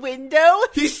his window.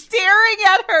 He's staring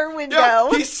at her window. Yeah,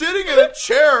 he's sitting in a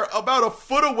chair about a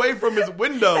foot away from his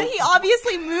window. And he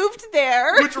obviously moved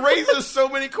there. Which raises so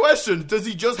many questions. Does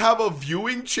he just have a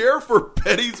viewing chair for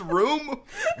Betty's room?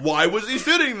 Why was he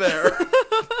sitting there?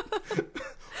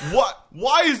 What?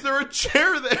 Why is there a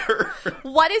chair there?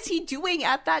 What is he doing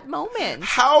at that moment?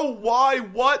 How? Why?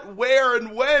 What? Where?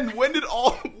 And when? When did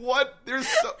all? What? There's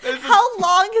How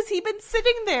long has he been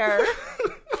sitting there?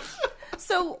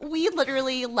 So we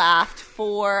literally laughed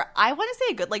for, I want to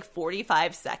say a good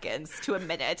 45 seconds to a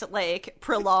minute,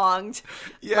 prolonged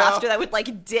laughter that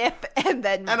would dip and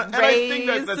then raise. And I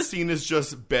think that scene is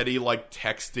just Betty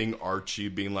texting Archie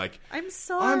being like, I'm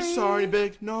sorry,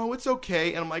 big. No, it's okay.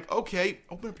 And I'm like, okay,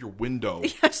 open up your window.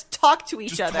 Just talk to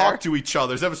each other. Just talk to each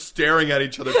other. Instead of staring at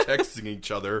each other, texting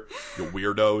each other, you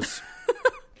weirdos.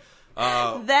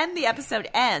 Then the episode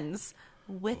ends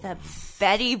with a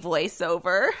Betty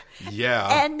voiceover.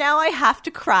 Yeah. And now I have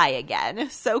to cry again.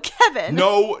 So, Kevin.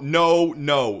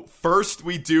 No. First,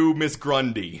 we do Miss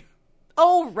Grundy.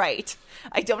 Oh, right.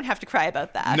 I don't have to cry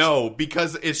about that. No,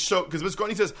 because because Miss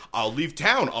Grundy says, I'll leave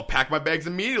town. I'll pack my bags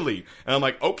immediately. And I'm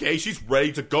like, okay, she's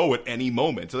ready to go at any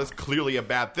moment. So that's clearly a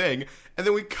bad thing. And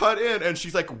then we cut in, and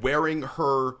she's wearing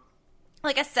her...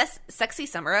 a sexy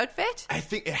summer outfit? I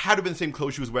think it had to have been the same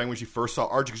clothes she was wearing when she first saw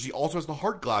Archie, because she also has the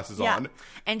heart glasses on.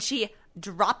 And she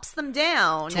drops them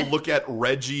down. To look at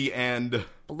Reggie and...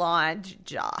 blonde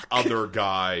jock. Other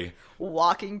guy.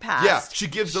 Walking past. Yeah, she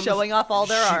gives them... showing off all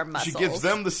their arm muscles. She gives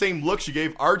them the same look she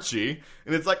gave Archie,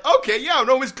 and it's okay,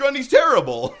 no, Miss Grundy's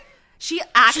terrible. She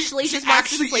actually just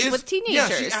wants to sleep with teenagers. Yeah,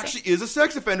 she actually is a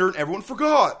sex offender, and everyone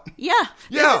forgot. Yeah.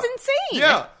 This is insane.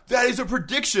 Yeah, that is a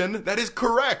prediction that is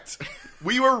correct.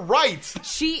 We were right.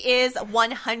 She is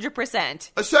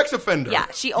 100% a sex offender. Yeah,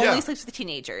 she only sleeps with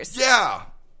teenagers. Yeah.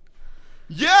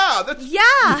 Yeah, that's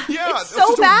it's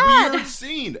so bad. A weird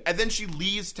scene. And then she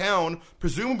leaves town.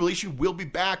 Presumably, she will be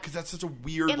back because that's such a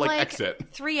weird exit.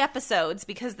 3 episodes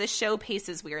because the show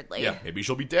paces weirdly. Yeah, maybe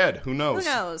she'll be dead. Who knows?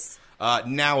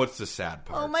 Now it's the sad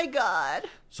part. Oh my god.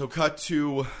 So cut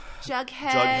to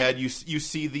Jughead. You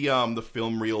see the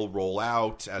film reel roll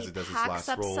out as it does its last roll. He packs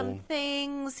up some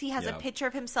things. He has a picture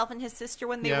of himself and his sister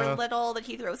when they were little that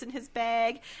he throws in his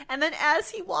bag. And then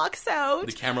as he walks out,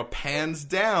 the camera pans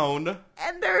down,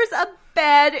 and there's a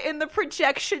bed in the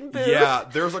projection booth. Yeah,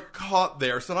 there's a cot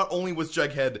there. So not only was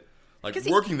Jughead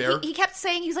working there, he kept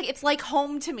saying it's like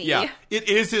home to me. Yeah, it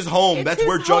is his home. That's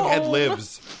where Jughead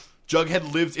lives.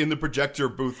 Jughead lives in the projector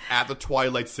booth at the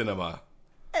Twilight Cinema.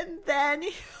 And then,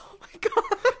 oh my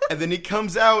god. And then he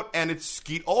comes out, and it's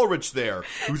Skeet Ulrich there,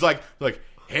 who's like,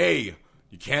 hey,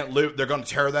 you can't live, they're going to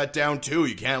tear that down too.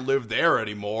 You can't live there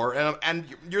anymore. And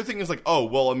your thing is oh,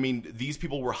 well, I mean, these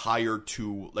people were hired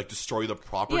to, destroy the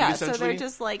property, essentially. So they're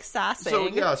just, sassing. So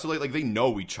they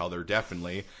know each other,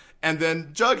 definitely. And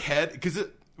then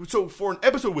Jughead, so for an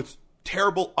episode with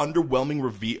terrible, underwhelming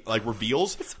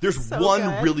reveals, there's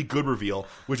one really good reveal,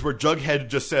 where Jughead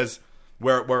just says,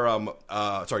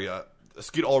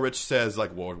 Skeet Ulrich says,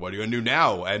 well, what are you gonna do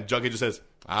now? And Jughead just says,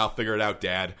 I'll figure it out,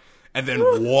 Dad. And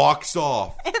then walks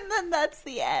off. And then that's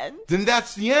the end.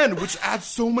 Which adds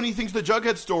so many things to the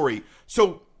Jughead story.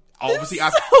 So, obviously,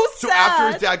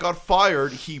 after his dad got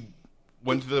fired, he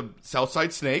went to the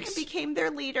Southside Snakes. And became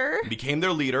their leader.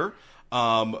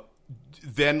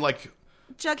 Then,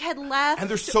 Jughead left. And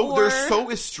they're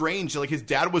so estranged. His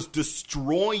dad was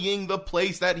destroying the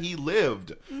place that he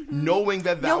lived, knowing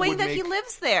that he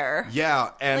lives there.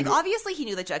 Yeah, and obviously he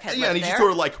knew that Jughead lived there. Yeah, and he's just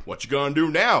sort of what you gonna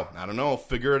do now? I don't know. I'll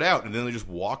figure it out. And then they just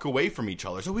walk away from each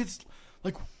other. So it's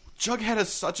Jughead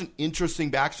has such an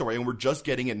interesting backstory, and we're just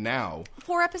getting it now.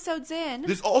 4 episodes in.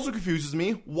 This also confuses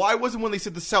me. Why wasn't when they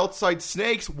said the Southside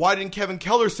Snakes, why didn't Kevin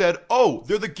Keller said, oh,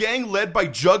 they're the gang led by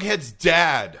Jughead's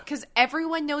dad? Because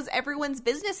everyone knows everyone's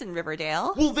business in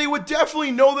Riverdale. Well, they would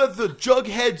definitely know that the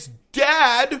Jughead's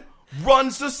dad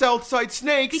runs the Southside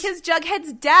Snakes. Because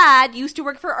Jughead's dad used to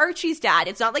work for Archie's dad.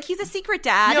 It's not like he's a secret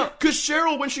dad. Yeah, because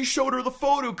Cheryl, when she showed her the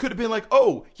photo, could have been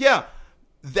oh, yeah,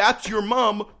 that's your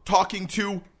mom talking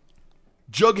to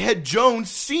Jughead Jones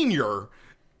Sr.,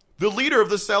 the leader of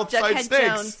the Southside Snakes.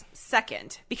 Jughead Jones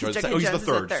second, because Jughead Jones he's the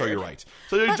third, so you're right.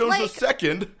 So Jughead Jones the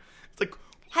second. It's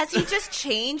has he just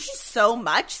changed so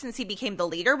much since he became the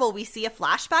leader? Will we see a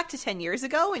flashback to 10 years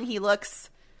ago and he looks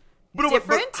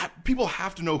different? But people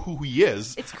have to know who he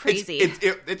is. It's crazy.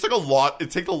 It's a lot.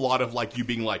 It takes a lot of you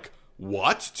being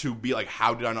what? To be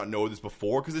how did I not know this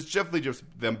before? Because it's definitely just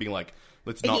them being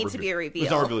it needs to be a reveal.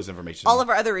 Let's not reveal this information. All of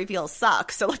our other reveals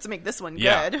suck, so let's make this one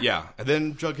good. Yeah. And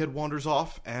then Jughead wanders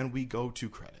off, and we go to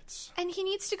credits. And he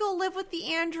needs to go live with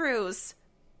the Andrews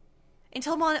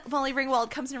until Molly Ringwald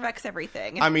comes and wrecks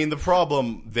everything. I mean, the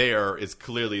problem there is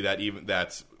clearly that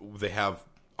they have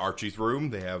Archie's room,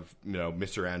 they have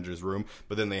Mr. Andrews' room,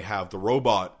 but then they have the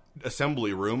robot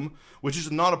assembly room, which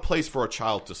is not a place for a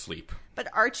child to sleep. But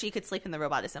Archie could sleep in the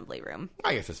robot assembly room.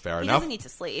 I guess that's fair enough. He doesn't need to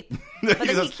sleep. But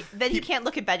then he can't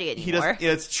look at Betty anymore.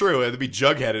 It's true. It'd be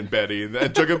Jughead and Betty. And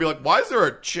Jughead would be why is there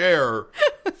a chair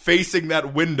facing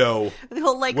that window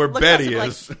where Betty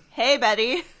is? Hey,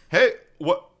 Betty. Hey,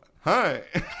 what? Hi.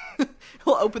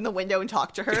 He'll open the window and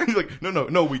talk to her. He's like,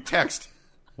 no, we text.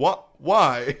 What?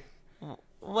 Why?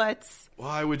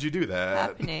 Why would you do that?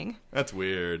 Happening? That's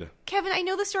weird. Kevin, I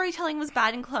know the storytelling was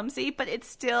bad and clumsy, but it's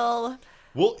still...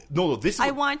 Well, no, this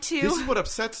is This is what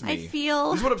upsets me. I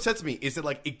feel... This is what upsets me, is that,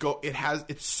 like,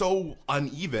 it's so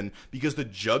uneven, because the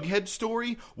Jughead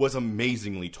story was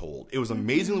amazingly told. It was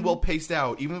amazingly well paced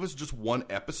out. Even if it was just one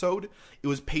episode, it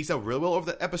was paced out really well over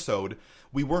that episode.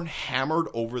 We weren't hammered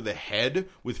over the head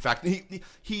with fact...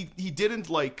 He didn't,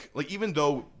 like, even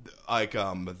though, like,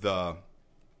 the...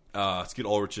 Skeet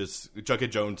Ulrich's Jughead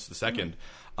Jones II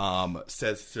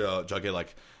says to Jughead,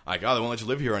 like, they won't let you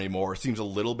live here anymore. It seems a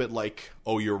little bit like,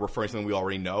 oh, you're referring to something we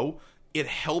already know. It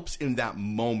helps in that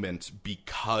moment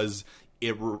because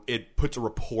it puts a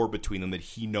rapport between them that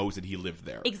he knows that he lived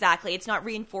there. Exactly. It's not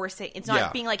reinforcing. It's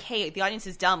not being like, hey, the audience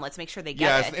is dumb. Let's make sure they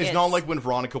get it. It's not like when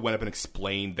Veronica went up and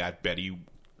explained that Betty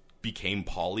became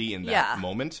Polly in that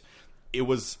moment. It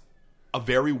was a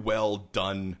very well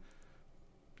done,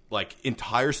 like,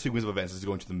 entire sequence of events. Is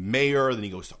going to the mayor, then he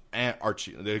goes to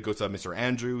Archie, then it goes to Mr.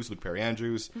 Andrews, Luke Perry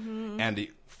Andrews, and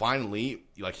finally,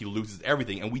 like, he loses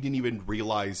everything, and we didn't even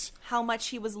realize how much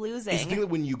he was losing. It's the thing that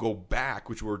when you go back,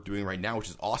 which we're doing right now, which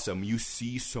is awesome, you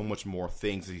see so much more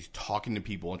things. He's talking to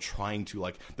people and trying to,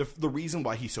 like, the reason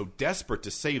why he's so desperate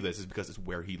to save this is because it's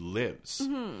where he lives.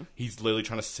 He's literally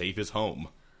trying to save his home.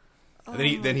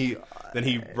 And then he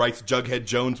writes Jughead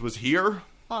Jones was here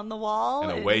on the wall,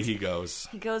 and away he goes.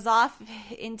 He goes off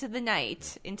into the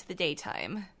night, into the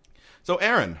daytime. So,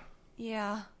 Aaron.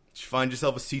 Yeah. Did you find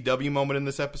yourself a CW moment in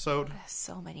this episode?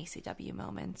 So many CW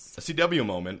moments. A CW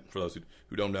moment, for those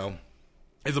who don't know,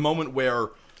 is a moment where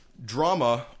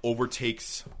drama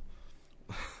overtakes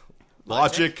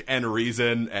logic and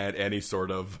reason and any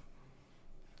sort of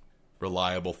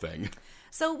reliable thing.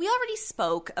 So we already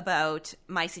spoke about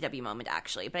my CW moment,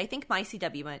 actually, but I think my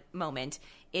CW moment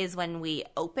is when we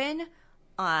open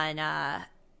on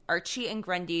Archie and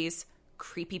Grundy's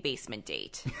creepy basement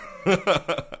date.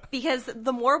 Because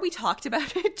the more we talked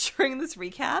about it during this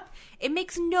recap, it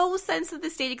makes no sense that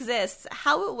this date exists,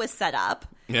 how it was set up,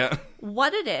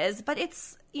 what it is, but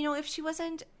it's, you know, if she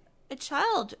wasn't a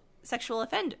child sexual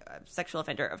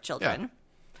offender of children...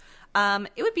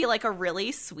 it would be like a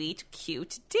really sweet,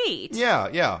 cute date.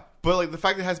 Yeah. But like the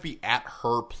fact that it has to be at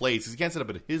her place, because he can't set up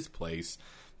at his place.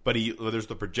 But there's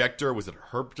the projector. Was it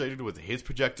her projector? Was it his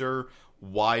projector?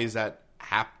 Why is that?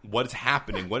 What is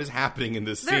happening? What is happening in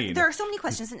this scene? There are so many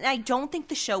questions, and I don't think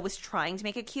the show was trying to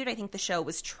make it cute. I think the show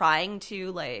was trying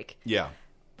to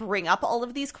bring up all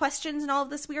of these questions and all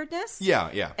of this weirdness.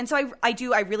 Yeah. And so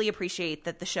I really appreciate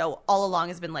that the show all along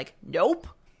has been like, nope.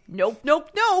 No.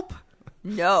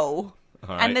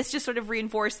 Right. And this just sort of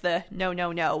reinforced the no,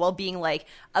 while being like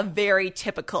a very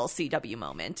typical CW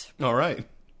moment. All right.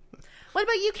 What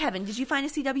about you, Kevin? Did you find a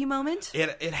CW moment?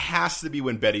 It has to be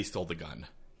when Betty stole the gun.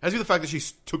 It has to be the fact that she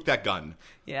took that gun.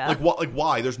 Yeah. Like what? Like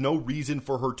why? There's no reason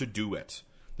for her to do it.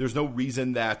 There's no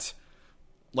reason that,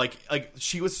 like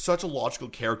she was such a logical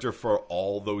character for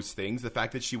all those things. The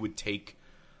fact that she would take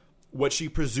what she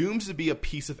presumes to be a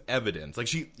piece of evidence. Like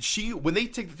she when they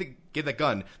get that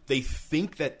gun, they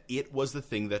think that it was the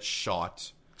thing that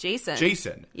shot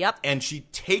Jason. Yep. And she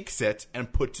takes it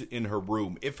and puts it in her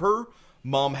room. If her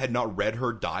mom had not read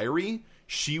her diary,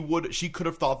 she could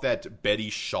have thought that Betty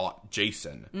shot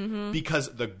Jason.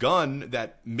 Because the gun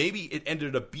that maybe it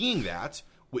ended up being that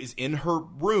was in her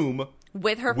room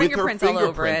with her fingerprints all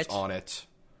over it. On it.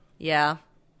 Yeah.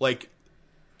 Like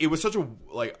it was such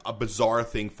a bizarre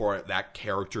thing for that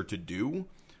character to do.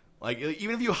 Like,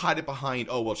 even if you hide it behind,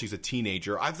 oh, well, she's a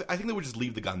teenager, I think they would just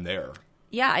leave the gun there.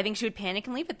 Yeah, I think she would panic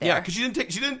and leave it there. Yeah, because she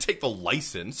didn't take the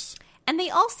license. And they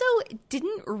also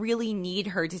didn't really need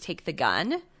her to take the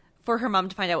gun for her mom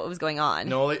to find out what was going on.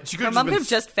 No, her mom could have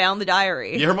just found the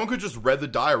diary. Yeah, her mom could have just read the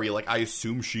diary, like I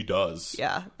assume she does.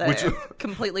 Yeah, I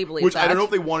completely believe which that. I don't know if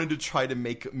they wanted to try to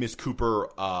make Miss Cooper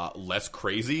less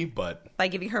crazy, but by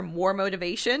giving her more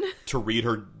motivation to read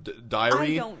her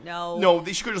diary. I don't know. No,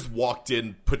 she could have just walked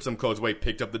in, put some clothes away,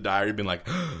 picked up the diary, been like,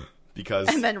 because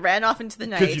and then ran off into the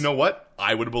night. Because you know what?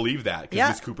 I would believe that because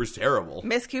Miss Cooper's terrible.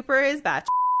 Miss Cooper is batch.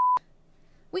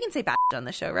 We can say batch on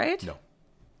the show, right? No.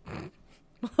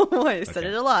 I said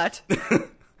it a lot.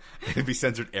 It'd be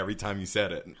censored every time you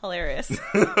said it. Hilarious.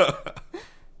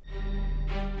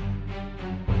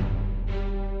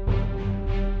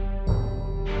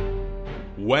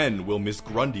 When will Miss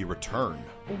Grundy return?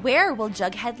 Where will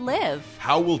Jughead live?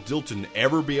 How will Dilton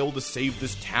ever be able to save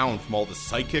this town from all the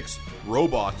psychics,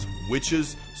 robots,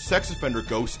 witches, sex offender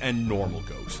ghosts, and normal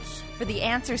ghosts? For the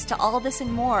answers to all this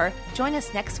and more, join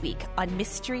us next week on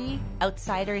Mystery,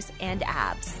 Outsiders, and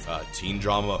Abs. A teen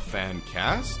drama fan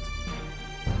cast?